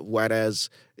 Whereas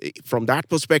from that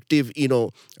perspective,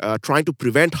 trying to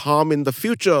prevent harm in the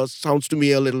future sounds to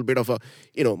me a little bit of a,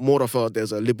 more of a,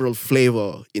 there's a liberal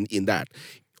flavor in that.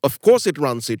 Of course, it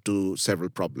runs into several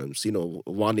problems.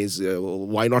 One is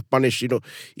why not punish,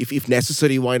 if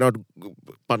necessary, why not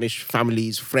punish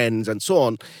families, friends, and so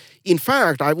on. In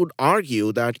fact, I would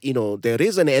argue that, there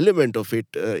is an element of it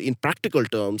in practical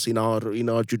terms in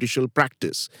our judicial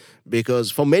practice,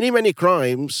 because for many, many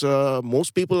crimes,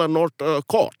 most people are not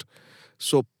caught.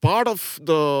 So part of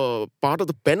the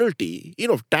penalty,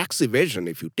 tax evasion,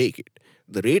 if you take it,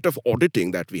 the rate of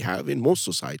auditing that we have in most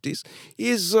societies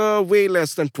is way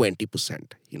less than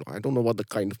 20%. I don't know what the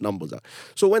kind of numbers are.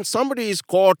 So when somebody is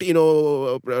caught,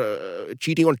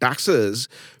 cheating on taxes,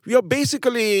 we are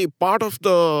basically part of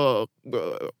the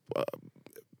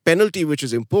penalty which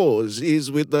is imposed is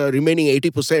with the remaining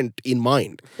 80% in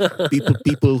mind.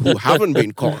 People who haven't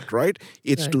been caught, right?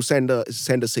 It's Right. to send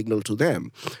a signal to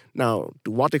them. Now,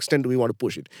 to what extent do we want to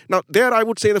push it? Now, there I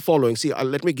would say the following. See,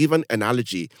 let me give an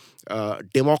analogy.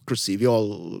 Democracy, we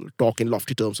all talk in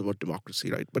lofty terms about democracy,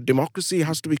 right? But democracy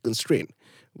has to be constrained.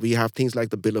 We have things like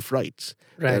the Bill of Rights.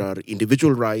 Right. There are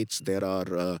individual rights. There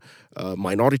are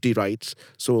minority rights.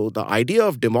 So the idea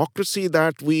of democracy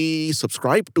that we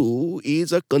subscribe to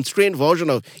is a constrained version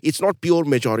of, it's not pure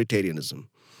majoritarianism.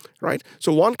 Right?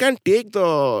 So one can take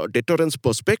the deterrence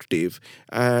perspective,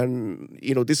 and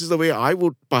this is the way I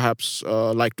would perhaps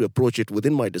like to approach it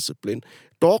within my discipline.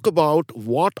 Talk about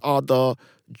what are the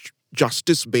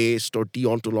justice-based or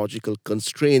deontological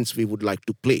constraints we would like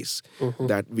to place. Mm-hmm.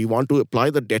 That we want to apply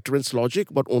the deterrence logic,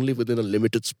 but only within a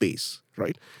limited space,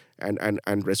 right?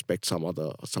 And respect some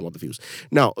other views.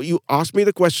 Now, you asked me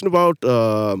the question about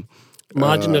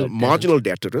marginal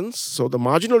deterrence. So the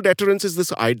marginal deterrence is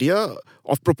this idea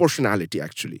of proportionality,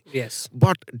 actually. Yes.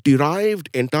 But derived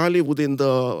entirely within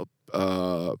the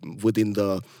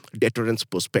deterrence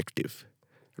perspective.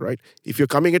 Right? If you're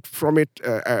coming at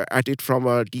it from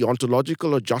a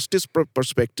deontological or justice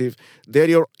perspective,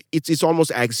 it's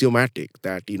almost axiomatic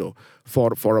that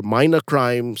for a minor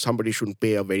crime somebody shouldn't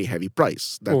pay a very heavy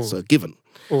price. That's a given.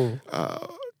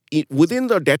 Within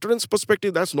the deterrence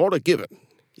perspective, that's not a given.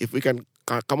 If we can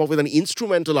come up with an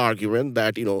instrumental argument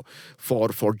that for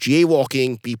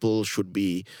jaywalking people should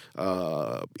be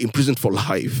imprisoned for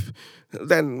life,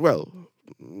 then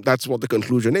that's what the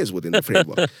conclusion is within the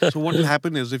framework. So what will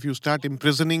happen is if you start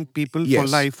imprisoning people for Yes.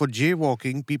 life for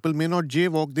jaywalking, people may not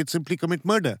jaywalk; they'd simply commit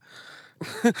murder.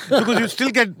 Because you still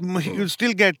get life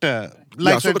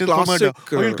so the sentence for murder,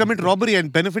 classic, or you'll commit robbery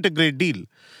and benefit a great deal.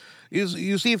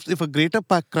 You see, if a greater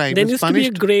crime There is needs to be a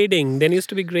punished, grading. There needs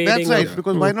to be grading. that's right. of-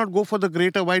 Because why not go for the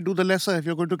greater? Why do the lesser if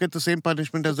you're going to get the same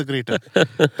punishment as the greater?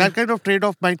 That kind of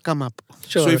trade-off might come up.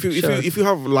 Sure, So if you have if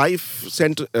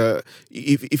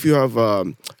you have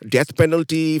death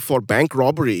penalty for bank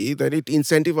robbery, then it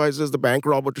incentivizes the bank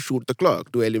robber to shoot the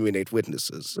clerk to eliminate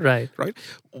witnesses. Right. Right.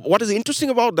 What is interesting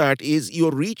about that is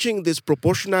you're reaching this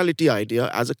proportionality idea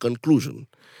as a conclusion.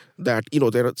 That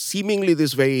there are seemingly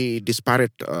this very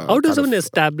disparate. How does kind one of-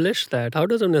 establish that? How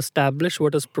does one establish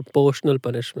what is proportional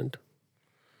punishment?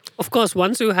 Of course,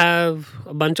 once you have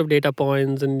a bunch of data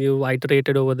points and you've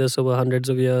iterated over this over hundreds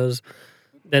of years,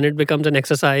 then it becomes an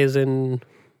exercise in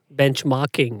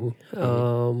benchmarking.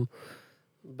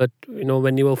 But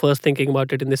when you were first thinking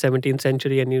about it in the 17th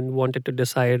century and you wanted to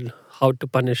decide how to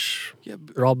punish Yeah,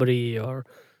 robbery or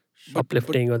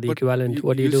shoplifting or the equivalent,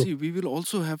 what do you do? See, we will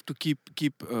also have to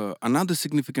keep another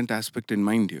significant aspect in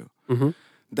mind here.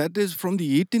 That is, from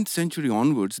the 18th century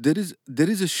onwards, there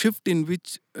is a shift in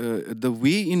which the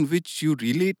way in which you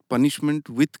relate punishment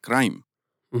with crime.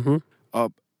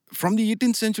 From the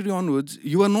 18th century onwards,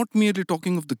 you are not merely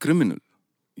talking of the criminal;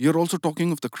 you're also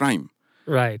talking of the crime.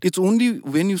 Right. It's only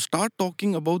when you start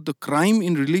talking about the crime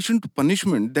in relation to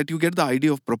punishment that you get the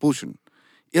idea of proportion.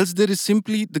 Else, there is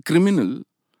simply the criminal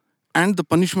and the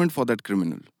punishment for that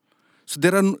criminal. So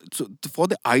for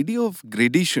the idea of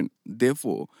gradation,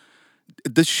 therefore,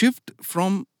 the shift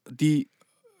from the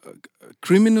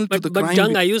criminal to the But crime.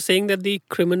 Jung, are you saying that the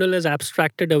criminal is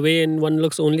abstracted away and one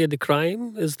looks only at the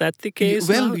crime? Is that the case?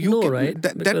 Well, now? you No, can, right?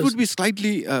 that would be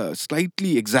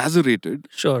slightly exaggerated.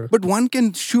 Sure. But one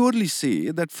can surely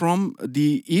say that from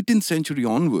the 18th century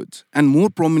onwards, and more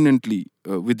prominently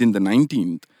within the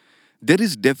 19th, there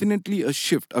is definitely a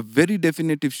shift, a very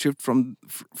definitive shift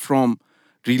from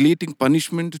relating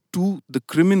punishment to the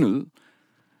criminal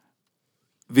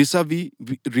vis-a-vis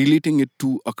relating it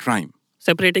to a crime.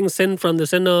 Separating sin from the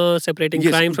sinner, separating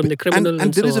crime from the criminal,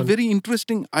 and there so is a on. very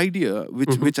interesting idea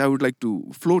which I would like to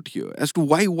float here as to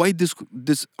why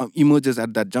this emerges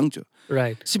at that juncture.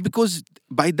 Right. See, because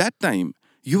by that time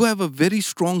you have a very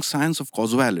strong science of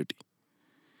causality.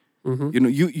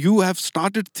 You have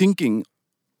started thinking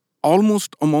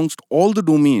almost amongst all the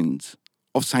domains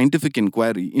of scientific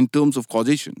inquiry in terms of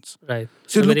causations. Right.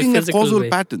 So you're A very looking at physical causal way.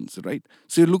 patterns, right?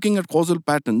 So you're looking at causal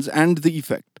patterns and the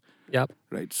effect. Yep.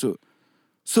 Right. So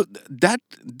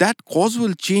that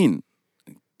causal chain,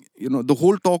 the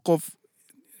whole talk of,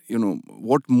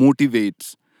 what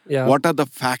motivates, Yeah. what are the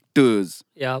factors.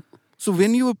 Yep. So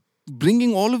when you are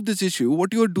bringing all of this issue,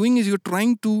 what you are doing is you're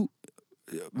trying to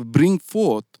bring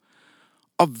forth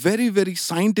a very, very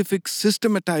scientific,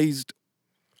 systematized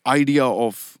idea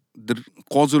of the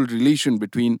causal relation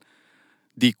between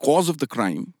the cause of the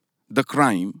crime,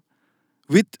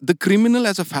 with the criminal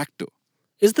as a factor.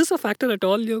 Is this a factor at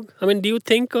all, Yug? I mean, do you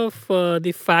think of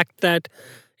the fact that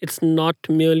it's not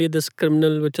merely this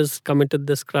criminal which has committed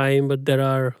this crime, but there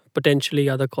are potentially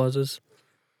other causes?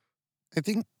 I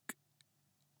think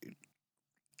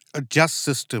a just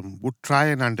system would try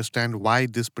and understand why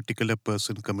this particular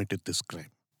person committed this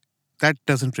crime. That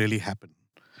doesn't really happen.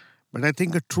 But I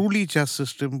think a truly just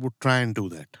system would try and do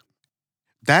that.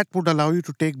 That would allow you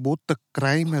to take both the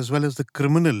crime as well as the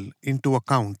criminal into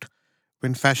account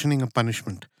when fashioning a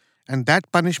punishment. And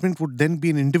that punishment would then be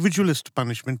an individualist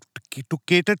punishment to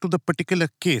cater to the particular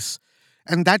case.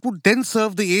 And that would then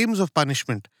serve the aims of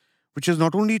punishment, which is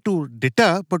not only to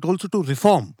deter, but also to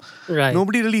reform. Right.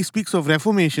 Nobody really speaks of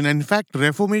reformation. And in fact,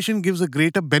 reformation gives a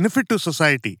greater benefit to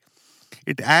society.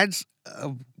 It adds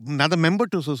another member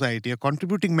to society, a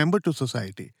contributing member to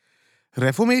society.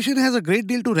 Reformation has a great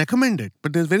deal to recommend it,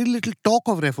 but there's very little talk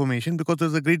of reformation because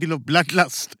there's a great deal of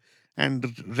bloodlust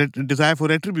and desire for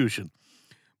retribution.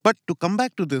 But to come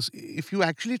back to this, if you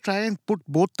actually try and put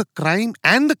both the crime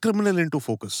and the criminal into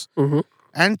focus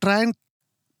and try and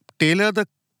tailor the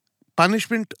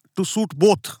punishment to suit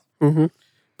both,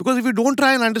 because if you don't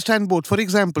try and understand both, for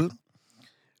example,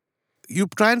 you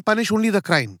try and punish only the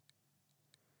crime.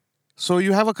 So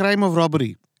you have a crime of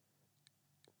robbery.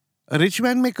 A rich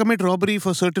man may commit robbery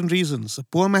for certain reasons. A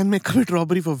poor man may commit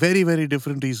robbery for very, very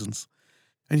different reasons.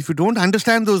 And if you don't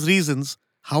understand those reasons,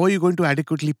 how are you going to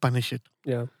adequately punish it?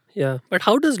 Yeah. Yeah. But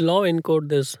how does law encode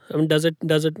this? I mean, does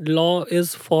it law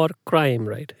is for crime,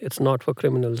 right? It's not for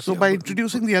criminals. So by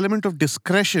introducing the element of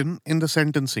discretion in the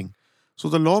sentencing, so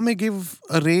the law may give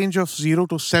a range of 0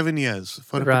 to 7 years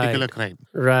for a particular crime.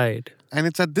 Right. And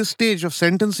it's at this stage of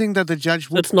sentencing that the judge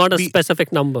would It's not a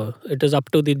specific number. It is up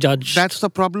to the judge. That's the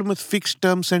problem with fixed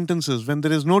term sentences. When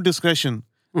there is no discretion,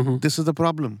 this is the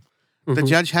problem. The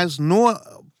judge has no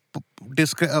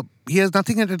he has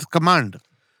nothing at his command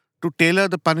to tailor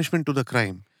the punishment to the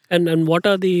crime. And what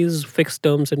are these fixed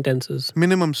term sentences?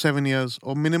 Minimum 7 years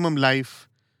or minimum life.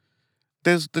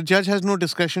 The judge has no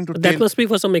discretion to That must be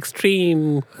for some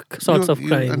extreme sorts of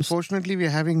crimes. Unfortunately, we are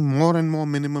having more and more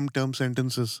minimum term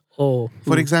sentences. Oh.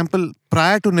 For example,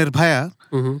 prior to Nirbhaya,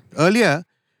 earlier,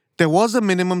 there was a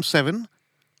minimum 7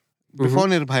 before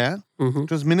Nirbhaya.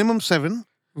 It was minimum 7,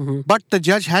 but the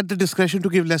judge had the discretion to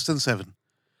give less than 7.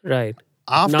 Right.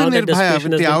 After Now that Nirbhaya,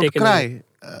 discretion with the has been taken outcry away.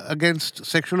 against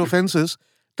sexual offences,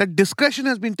 that discretion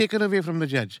has been taken away from the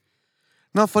judge.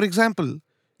 Now, for example,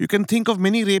 you can think of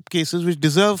many rape cases which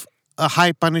deserve a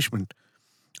high punishment.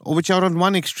 or which are on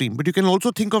one extreme. But you can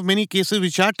also think of many cases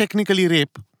which are technically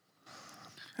rape,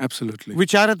 Absolutely.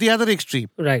 which are at the other extreme.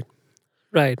 Right.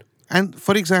 Right. And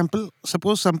for example,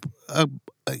 suppose some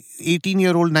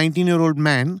 18-year-old, 19-year-old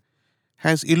man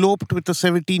has eloped with a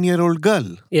 17-year-old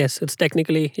girl. Yes, it's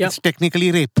technically, yeah. It's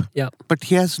technically rape. Yeah. But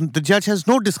the judge has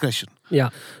no discretion. Yeah.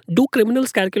 Do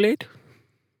criminals calculate?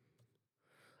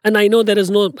 And I know there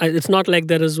is no, it's not like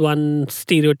there is one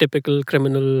stereotypical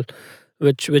criminal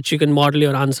which you can model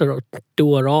your answer to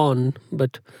or on,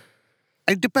 but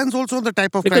It depends also on the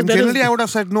type of Because crime. there is- Generally, I would have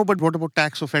said no, but what about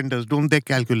tax offenders? Don't they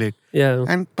calculate? yeah.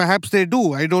 And perhaps they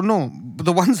do. I don't know. But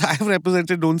the ones I've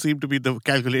represented don't seem to be the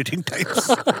calculating types.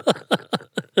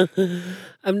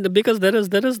 And because there is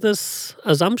this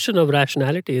assumption of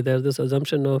rationality, there's this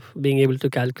assumption of being able to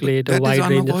calculate a That is wide range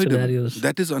of unavoidable. scenarios.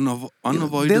 That is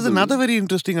unavoidable. There's another very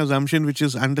interesting assumption which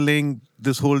is underlying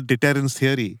this whole deterrence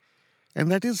theory,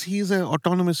 and that is he's an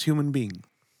autonomous human being.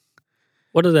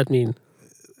 What does that mean?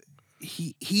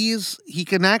 He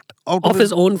can act out Of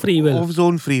his own free will. Of his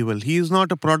own free will. He is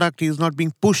not a product. He is not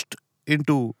being pushed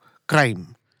into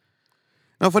crime.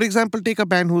 Now, for example, take a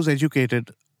man who's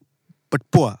educated but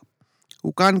poor,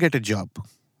 who can't get a job,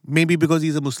 maybe because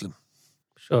he's a Muslim.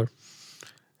 Sure.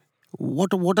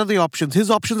 What are the options?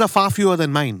 His options are far fewer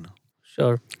than mine.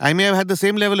 Sure. I may have had the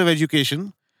same level of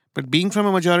education, but being from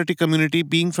a majority community,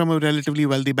 being from a relatively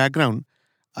wealthy background,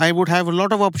 I would have a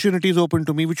lot of opportunities open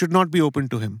to me which would not be open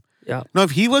to him. Yeah. Now,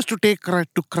 if he was to take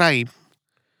to crime,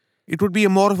 it would be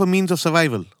more of a means of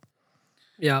survival.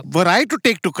 Yeah. Were I to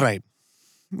take to crime,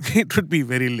 it would be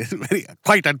very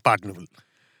quite unpardonable.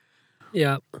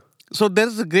 Yeah. So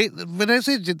there's when I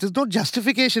say there's no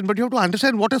justification, but you have to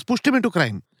understand what has pushed him into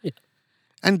crime. Yeah.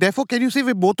 And therefore, can you say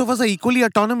we both of us are equally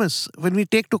autonomous when we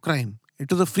take to crime?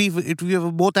 We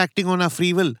are both acting on our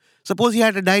free will. Suppose he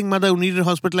had a dying mother who needed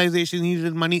hospitalization, he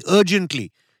needed money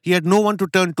urgently. He had no one to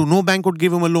turn to. No bank would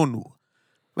give him a loan.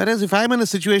 Whereas if I'm in a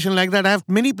situation like that, I have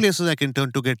many places I can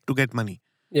turn to get money.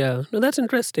 Yeah, no, that's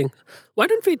interesting. Why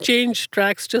don't we change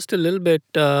tracks just a little bit,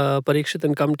 Parikshit,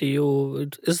 and come to you?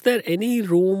 Is there any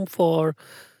room for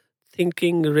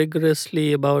thinking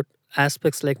rigorously about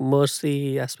aspects like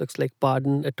mercy, aspects like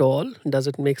pardon at all? Does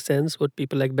it make sense? Would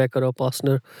people like Becker or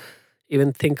Posner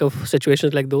even think of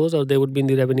situations like those, or they would be in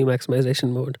the revenue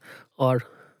maximization mode? Or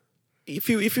if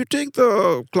you take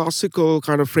the classical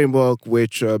kind of framework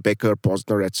which Becker,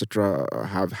 Posner, etc.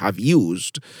 have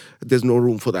used, there's no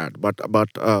room for that. But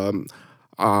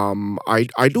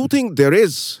I do think there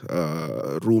is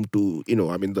room to,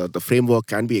 I mean, the framework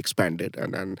can be expanded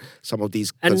and some of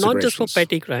these and not just for considerations-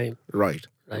 petty crime. Right.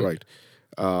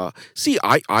 See,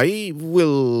 I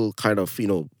will kind of,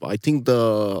 I think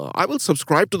I will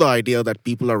subscribe to the idea that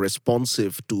people are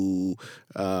responsive to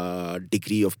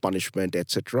degree of punishment,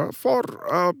 etc., for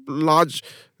a large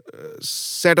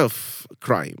set of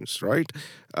crimes, right?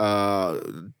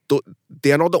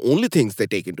 They are not the only things they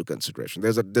take into consideration.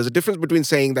 There's a difference between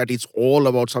saying that it's all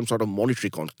about some sort of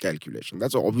monetary calculation.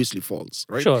 That's obviously false,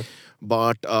 right? Sure.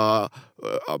 But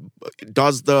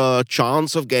does the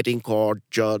chance of getting caught,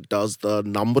 does the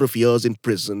number of years in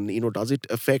prison, does it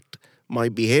affect my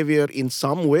behavior in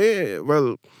some way?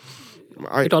 Well,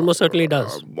 It almost certainly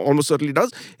does. Almost certainly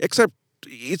does, except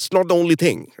it's not the only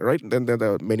thing, right? Then there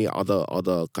are many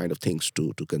other kind of things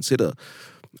to consider.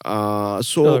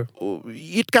 So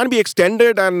it can be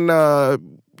extended, and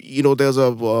there's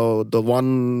the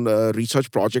one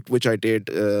research project which I did,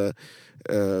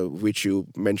 which you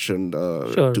mentioned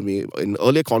to me in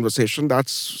earlier conversation.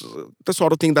 That's the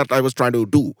sort of thing that I was trying to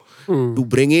do, to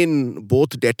bring in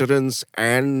both deterrence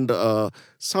and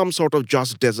some sort of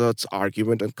just deserts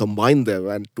argument and combine them,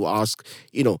 and to ask,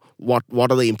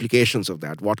 what are the implications of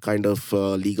that? What kind of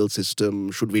legal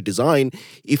system should we design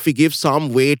if we give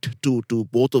some weight to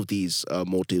both of these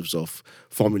motives of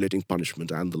formulating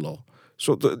punishment and the law?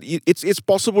 So it's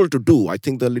possible to do. I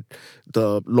think the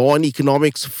law and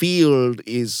economics field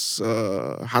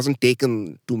hasn't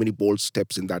taken too many bold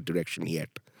steps in that direction yet.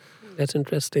 That's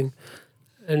interesting.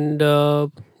 And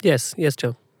yes,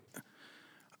 Joe.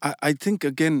 I think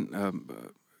again,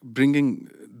 bringing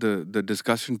the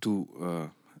discussion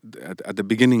to at the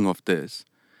beginning of this,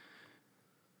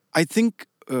 I think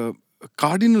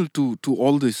cardinal to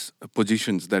all these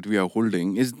positions that we are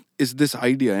holding is this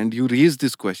idea, and you raise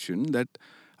this question that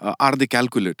are they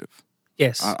calculative?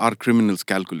 Yes. Are criminals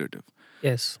calculative?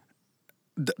 Yes.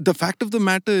 The fact of the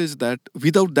matter is that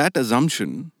without that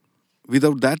assumption,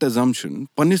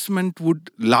 punishment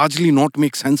would largely not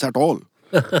make sense at all.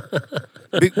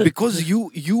 Because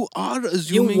you are You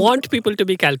assuming. want people to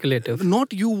be calculative.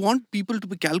 Not you want people to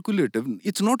be calculative.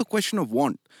 It's not a question of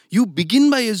want. You begin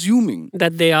by assuming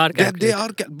That they are that they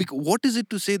calculative. are. What is it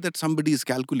to say that somebody is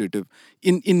calculative?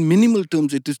 In minimal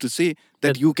terms, it is to say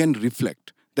that you can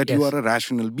reflect, that you Yes. are a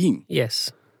rational being,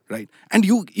 Yes. right? And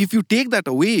if you take that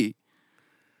away,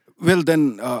 well,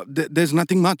 then there's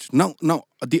nothing much. Now,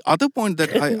 the other point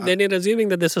that Then you're assuming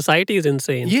that the society is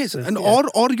insane. yes, and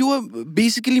or you are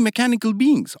basically mechanical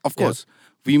beings. Of course,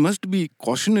 we must be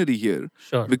cautionary here,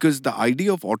 Sure. because the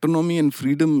idea of autonomy and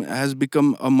freedom has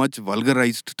become a much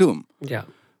vulgarized term. Yeah.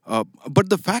 But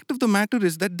the fact of the matter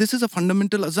is that this is a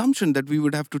fundamental assumption that we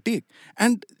would have to take.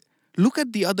 And look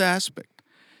at the other aspect.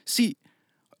 See,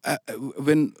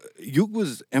 when Yug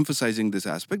was emphasizing this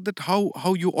aspect, that how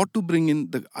you ought to bring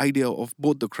in the idea of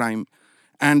both the crime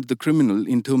and the criminal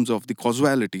in terms of the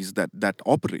causalities that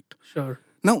operate. Sure.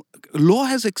 Now, law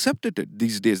has accepted it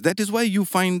these days. That is why you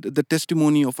find the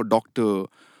testimony of a doctor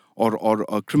or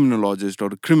a criminologist or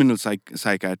a criminal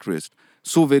psychiatrist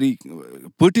so very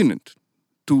pertinent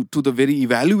to the very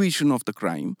evaluation of the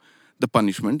crime, the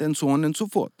punishment, and so on and so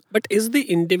forth. But is the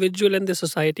individual and the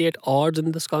society at odds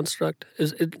in this construct?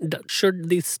 Should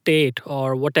the state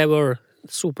or whatever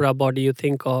supra body you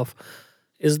think of,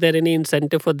 is there any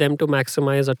incentive for them to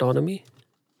maximize autonomy?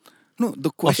 No,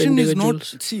 the question is not.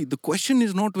 individuals? See, the question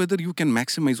is not whether you can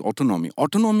maximize autonomy.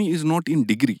 Autonomy is not in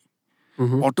degree.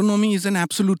 Autonomy is an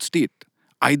absolute state.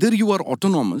 Either you are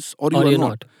autonomous or Or are you're not.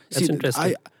 not. That's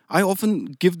interesting. I often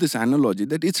give this analogy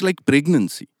that it's like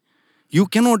pregnancy. You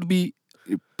cannot be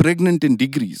pregnant in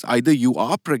degrees. Either you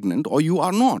are pregnant or you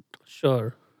are not.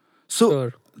 Sure. So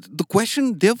Sure. the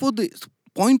question, therefore, the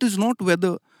point is not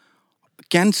whether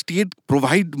can state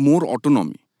provide more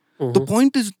autonomy. The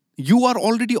point is you are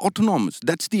already autonomous.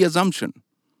 That's the assumption,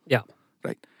 Yeah.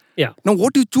 right? Yeah. Now,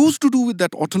 what you choose to do with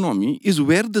that autonomy is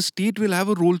where the state will have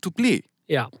a role to play.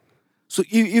 Yeah. So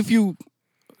if you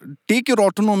take your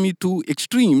autonomy to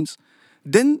extremes,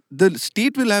 then the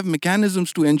state will have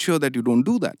mechanisms to ensure that you don't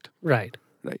do that. Right.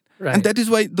 Right. Right. And that is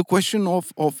why the question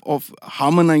of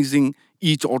harmonizing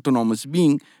each autonomous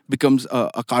being becomes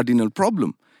a cardinal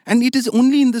problem. And it is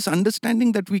only in this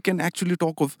understanding that we can actually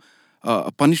talk of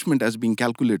punishment as being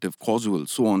calculative, causal,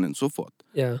 so on and so forth.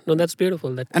 Yeah. No, that's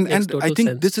beautiful. That And makes and total I think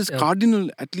sense. this is Yeah. cardinal,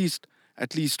 at least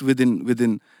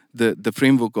within the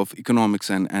framework of economics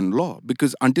and law,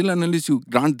 because until and unless you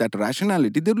grant that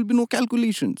rationality, there will be no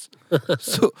calculations.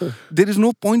 So there is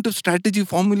no point of strategy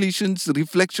formulations,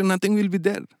 reflection, nothing will be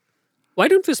there. Why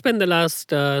don't we spend the last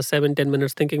 7-10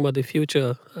 minutes thinking about the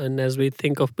future? And as we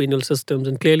think of penal systems,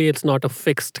 and clearly it's not a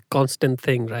fixed, constant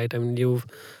thing, right? I mean, you've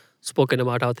spoken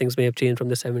about how things may have changed from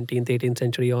the 17th, 18th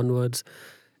century onwards.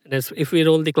 And if we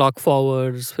roll the clock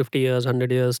forwards 50 years,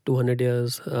 100 years, 200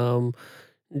 years, do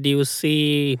you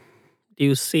see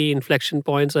inflection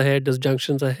points ahead? Is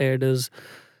junctions ahead? Are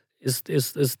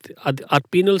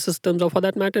penal systems, or for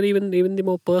that matter, even the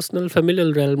more personal,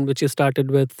 familial realm, which you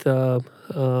started with, are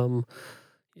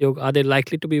they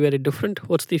likely to be very different?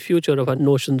 What's the future of our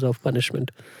notions of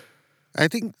punishment? I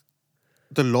think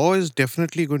the law is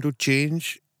definitely going to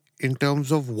change in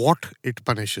terms of what it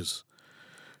punishes.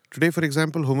 Today, for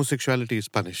example, homosexuality is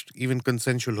punished, even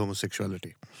consensual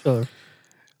homosexuality. Sure,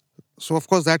 So, of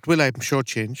course, that will, I'm sure,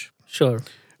 change. sure,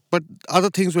 But other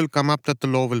things will come up that the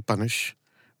law will punish,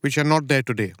 which are not there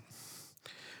today.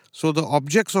 So the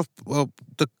objects of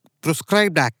the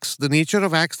prescribed acts, the nature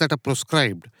of acts that are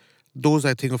prescribed, those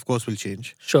I think, of course, will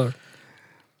change. sure.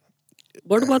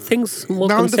 What about things more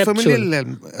Now, in the conceptual? familial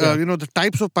realm, the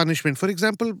types of punishment. For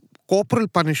example, corporal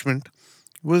punishment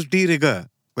was de rigueur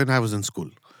when I was in school.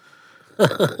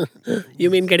 You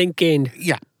mean getting caned?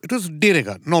 Yeah, it was de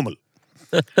rigueur, normal.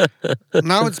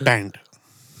 Now it's banned.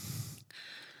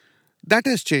 That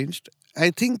has changed. I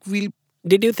think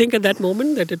Did you think at that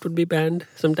moment that it would be banned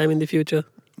sometime in the future?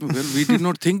 Well, we did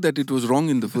not think that it was wrong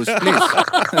in the first place.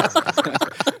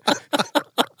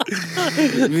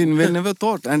 We never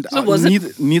thought, and So was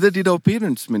neither did our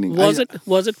parents. Meaning, Was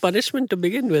it punishment to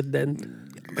begin with then?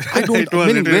 I don't. It was,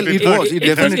 meaning, well, it was. It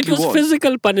definitely it was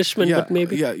physical punishment, Yeah, but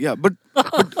maybe. yeah. But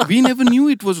we never knew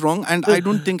it was wrong, and I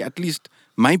don't think, at least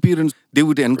my parents, they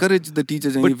would encourage the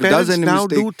teachers, and But if it does parents any now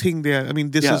mistake, do think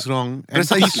this Yeah. is wrong. And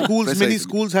Precisely, many precisely.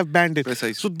 schools have banned it.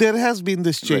 Precisely. So there has been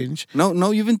this Right. change.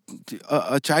 Now even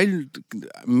a child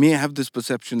may have this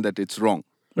perception that it's wrong.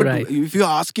 But Right. if you're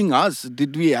asking us,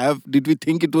 did we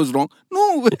think it was wrong?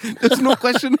 No, there's no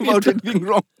question about it being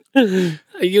wrong.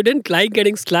 You didn't like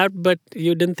getting slapped, but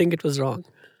you didn't think it was wrong.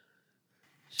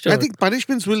 Sure. I think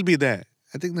punishments will be there.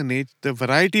 I think the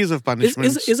varieties of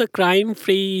punishments. is a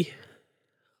crime-free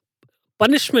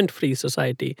punishment-free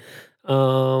society,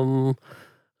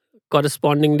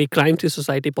 correspondingly crime-free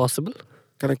society possible?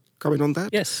 Can I comment on that?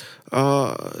 Yes.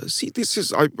 See, this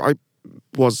is I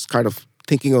was kind of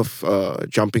thinking of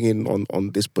jumping in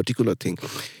on this particular thing.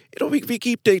 We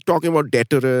keep talking about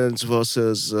deterrence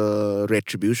versus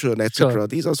retribution, etc. Sure.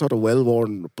 These are sort of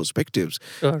well-worn perspectives.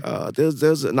 Sure.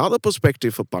 There's another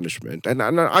perspective for punishment, and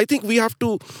I think we have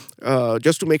to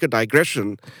just to make a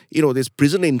digression. This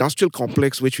prison industrial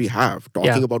complex which we have,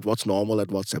 talking about what's normal and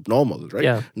what's abnormal, right?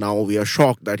 Yeah. Now we are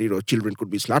shocked that children could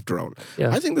be slapped around.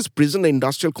 Yeah. I think this prison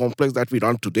industrial complex that we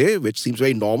run today, which seems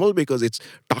very normal because it's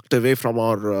tucked away from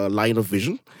our line of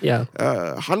vision. Yeah.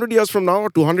 100 years from now or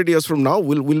 200 years from now,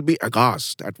 we'll be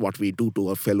aghast at what we do to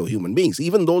our fellow human beings,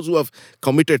 even those who have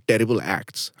committed terrible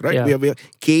acts, right? Yeah. We are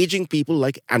caging people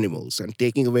like animals and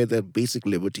taking away their basic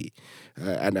liberty,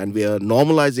 and we are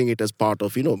normalizing it as part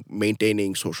of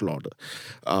maintaining social order.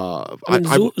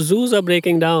 Zoos are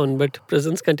breaking down, but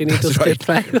prisons continue to stay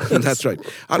private. That's right.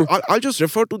 I'll just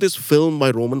refer to this film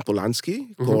by Roman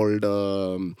Polanski called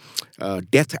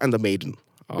Death and the Maiden,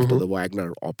 after the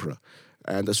Wagner opera.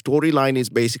 And the storyline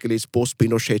is basically it's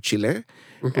post-Pinochet Chile,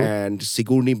 and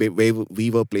Sigourney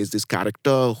Weaver plays this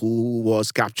character who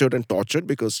was captured and tortured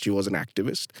because she was an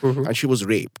activist, and she was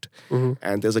raped.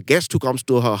 And there's a guest who comes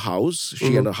to her house,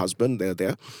 she and her husband, they're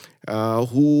there,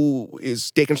 who is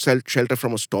taken shelter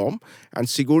from a storm, and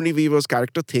Sigourney Weaver's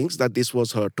character thinks that this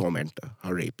was her tormentor,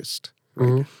 her rapist.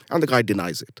 Right? And the guy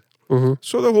denies it.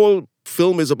 So the whole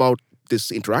film is about this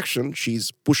interaction.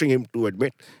 She's pushing him to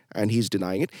admit, and he's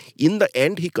denying it. In the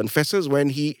end, he confesses when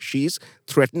she's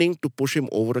threatening to push him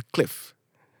over a cliff.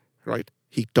 Right?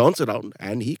 He turns around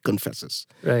and he confesses.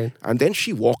 Right. And then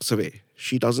she walks away.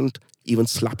 She doesn't even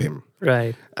slap him.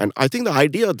 Right. And I think the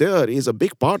idea there is a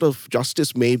big part of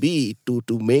justice may be to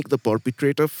make the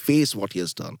perpetrator face what he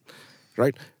has done.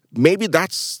 Right? Maybe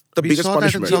that's the biggest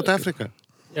punishment. We saw that in South Africa.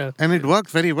 Yeah. And it worked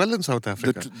very well in South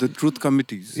Africa. The truth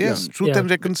committees. Yes, truth and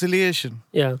reconciliation.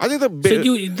 Yeah. I think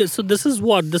so this is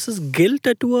what? This is guilt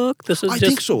at work? This is I just,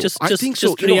 think so. Just, I think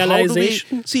so. just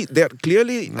realization? See, they're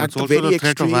clearly That's at the also very the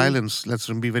threat extreme. of violence. Let's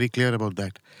be very clear about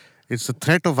that. It's the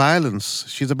threat of violence.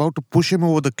 She's about to push him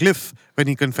over the cliff when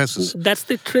he confesses. That's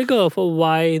the trigger for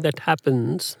why that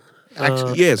happens.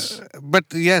 Actually, Yes. But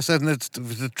yes, and it's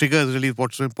the trigger is really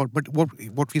what's so important. But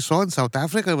what we saw in South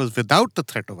Africa was without the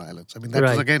threat of violence. I mean, that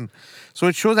was again. So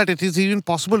it shows that it is even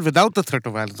possible without the threat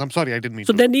of violence. I'm sorry, I didn't mean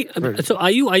So to. then, so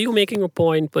are you making a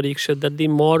point, Parikshit, that the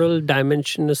moral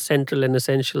dimension is central and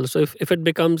essential? So if it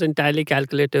becomes entirely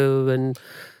calculative and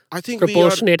I think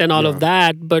proportionate and all of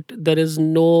that, but there is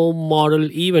no moral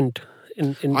event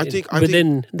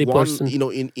within the person.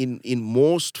 In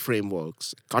most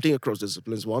frameworks, cutting across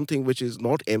disciplines, one thing which is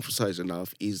not emphasized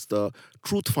enough is the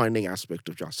truth-finding aspect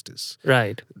of justice.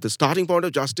 Right. The starting point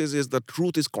of justice is the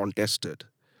truth is contested.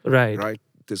 Right. Right.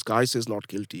 This guy says not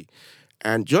guilty,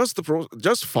 and just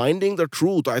finding the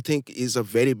truth, I think, is a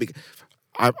very big.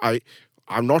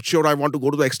 I'm not sure I want to go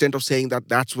to the extent of saying that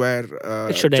that's where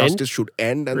justice should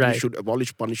end and we should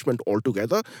abolish punishment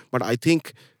altogether. But I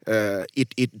think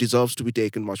it deserves to be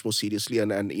taken much more seriously,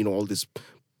 and all this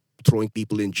throwing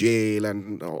people in jail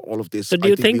and all of this. So do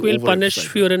you think we'll punish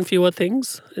fewer and fewer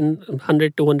things in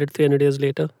 100, 200, 300 years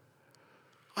later?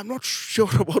 I'm not sure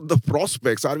about the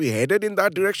prospects. Are we headed in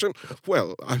that direction?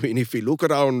 Well, I mean, if we look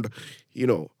around,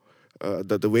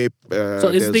 the way. So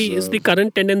is the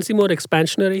current tendency more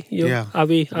expansionary? Are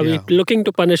we looking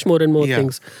to punish more and more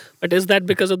things? But is that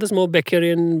because of this more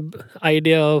Beckerian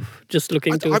idea of just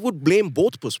looking to? I would blame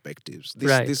both perspectives.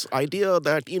 This idea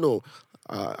that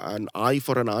an eye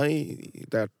for an eye,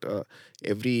 that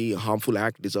every harmful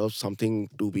act deserves something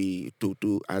to be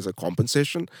to as a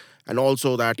compensation, and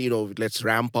also that let's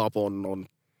ramp up on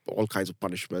all kinds of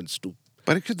punishments to.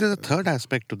 But actually, there's a third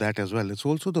aspect to that as well. It's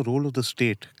also the role of the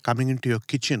state coming into your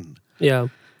kitchen. Yeah.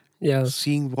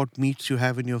 Seeing what meats you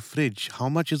have in your fridge. How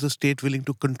much is the state willing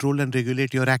to control and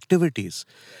regulate your activities?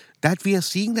 That we are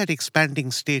seeing that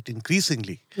expanding state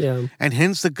increasingly. Yeah. And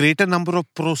hence the greater number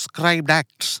of proscribed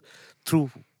acts through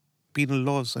penal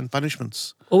laws and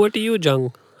punishments. Over to you,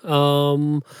 Jung. I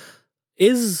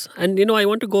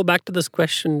want to go back to this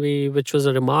question which was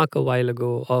a remark a while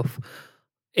ago of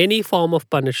any form of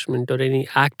punishment or any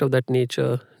act of that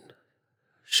nature,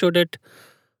 should it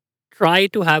try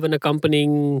to have an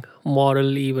accompanying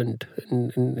moral event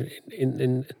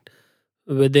in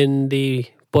within the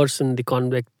person, the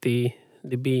convict, the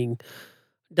being?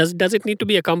 Does it need to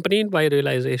be accompanied by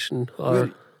realization?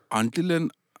 Or until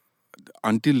and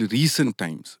until recent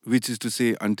times, which is to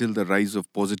say until the rise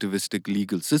of positivistic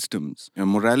legal systems,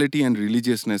 morality and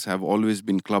religiousness have always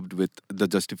been clubbed with the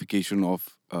justification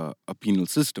of a penal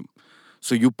system.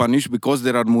 So you punish because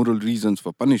there are moral reasons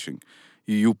for punishing.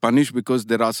 You punish because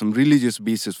there are some religious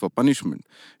basis for punishment.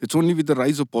 It's only with the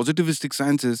rise of positivistic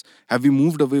sciences have we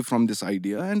moved away from this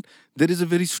idea, and there is a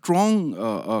very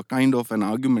strong kind of an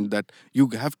argument that you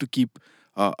have to keep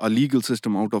a legal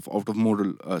system out of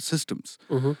moral systems.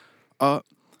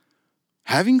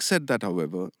 Having said that,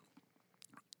 however,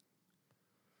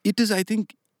 it is, I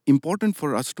think, important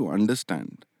for us to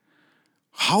understand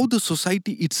how the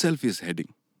society itself is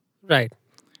heading. Right.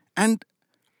 And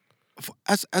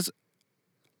as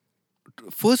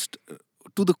first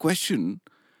to the question,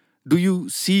 do you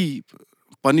see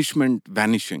punishment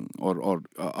vanishing or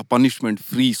a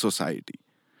punishment-free society?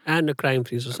 And a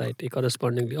crime-free society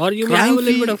correspondingly. Or you may have a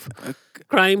little bit of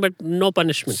crime but no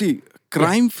punishment. See,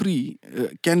 crime-free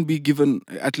can be given,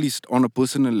 at least on a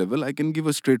personal level, I can give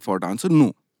a straightforward answer.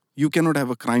 No, you cannot have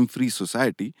a crime-free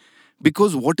society,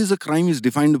 because what is a crime is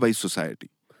defined by society.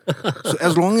 So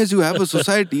as long as you have a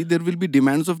society, there will be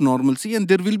demands of normalcy, and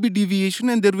there will be deviation,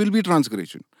 and there will be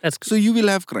transgression. So you will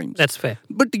have crimes. That's fair.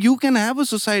 But you can have a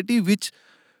society which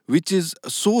is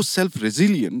so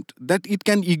self-resilient that it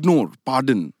can ignore,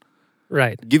 pardon,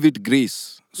 right, give it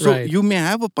grace. So right. you may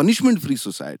have a punishment-free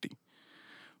society.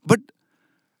 But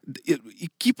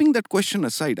keeping that question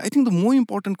aside, I think the more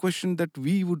important question that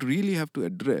we would really have to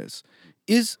address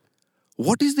is,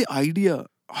 what is the idea?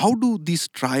 How do this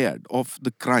triad of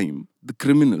the crime, the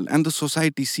criminal, and the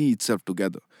society see itself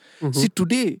together? See,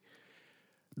 today,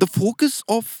 the focus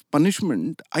of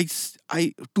punishment,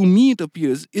 to me it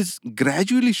appears, is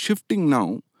gradually shifting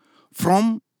now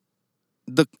from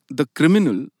the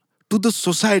criminal to the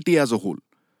society as a whole.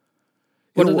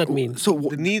 What does that mean? So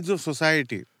the needs of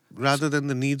society rather than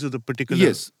the needs of the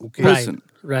particular person.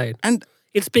 Right. And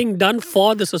it's being done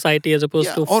for the society as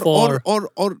opposed to for...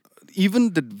 Or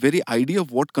even the very idea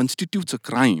of what constitutes a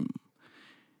crime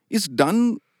is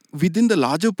done within the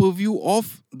larger purview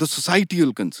of the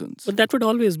societal concerns. But that would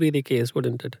always be the case,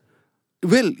 wouldn't it?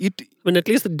 Well, when at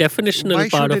least the definitional why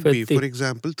part should of it it... be? For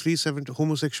example, 370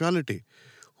 homosexuality.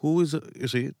 Who is, you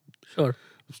see... Sure.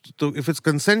 So if it's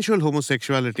consensual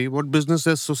homosexuality, what business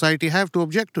does society have to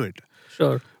object to it?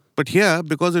 Sure. But here,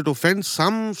 because it offends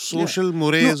some social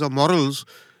mores or morals,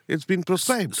 it's been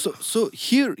proscribed. So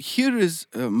here is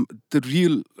the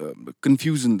real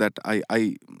confusion that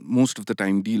I most of the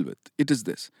time deal with. It is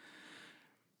this: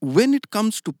 when it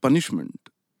comes to punishment,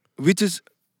 which is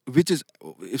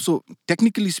so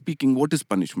technically speaking, what is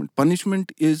punishment?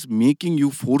 Punishment is making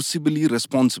you forcibly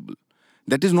responsible.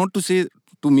 That is not to say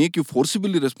to make you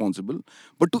forcibly responsible,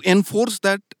 but to enforce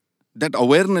that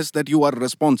awareness that you are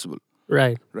responsible.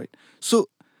 Right. So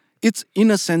it's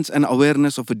in a sense an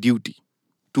awareness of a duty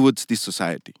towards the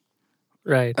society.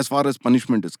 Right. As far as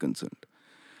punishment is concerned.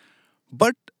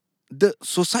 But the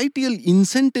societal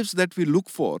incentives that we look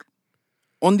for,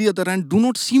 on the other hand, do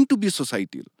not seem to be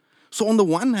societal. So on the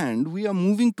one hand, we are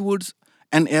moving towards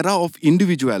an era of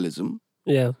individualism.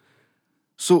 Yeah.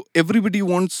 So everybody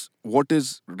wants what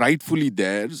is rightfully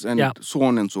theirs and so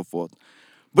on and so forth.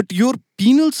 But your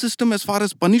penal system, as far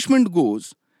as punishment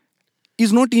goes,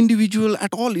 is not individual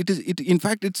at all. In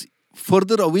fact, it's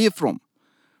further away from.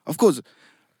 Of course,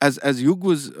 as Yug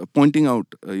was pointing out,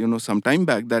 some time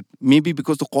back, that maybe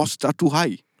because the costs are too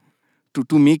high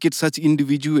to make it such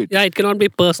individuate. Yeah, it cannot be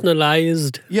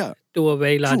personalized to a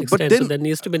very large extent. Then, so there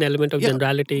needs to be an element of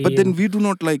generality. But then we do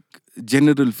not like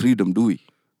general freedom, do we?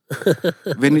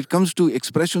 When it comes to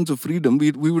expressions of freedom,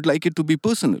 we would like it to be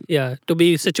personal. Yeah, to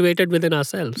be situated within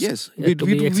ourselves. Yes, we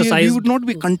would not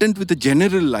be content with the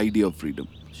general idea of freedom.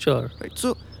 Sure. Right.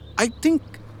 So I think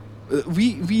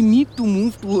we need to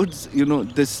move towards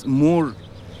this more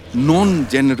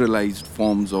non-generalized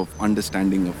forms of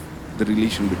understanding of the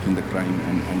relation between the crime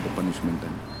and the punishment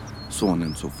and so on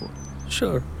and so forth.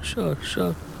 Sure.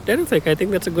 Terrific. I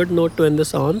think that's a good note to end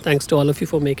this on. Thanks to all of you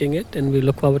for making it, and we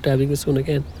look forward to having you soon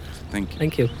again. Thank you.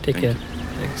 Thank you. Take care.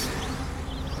 Thanks.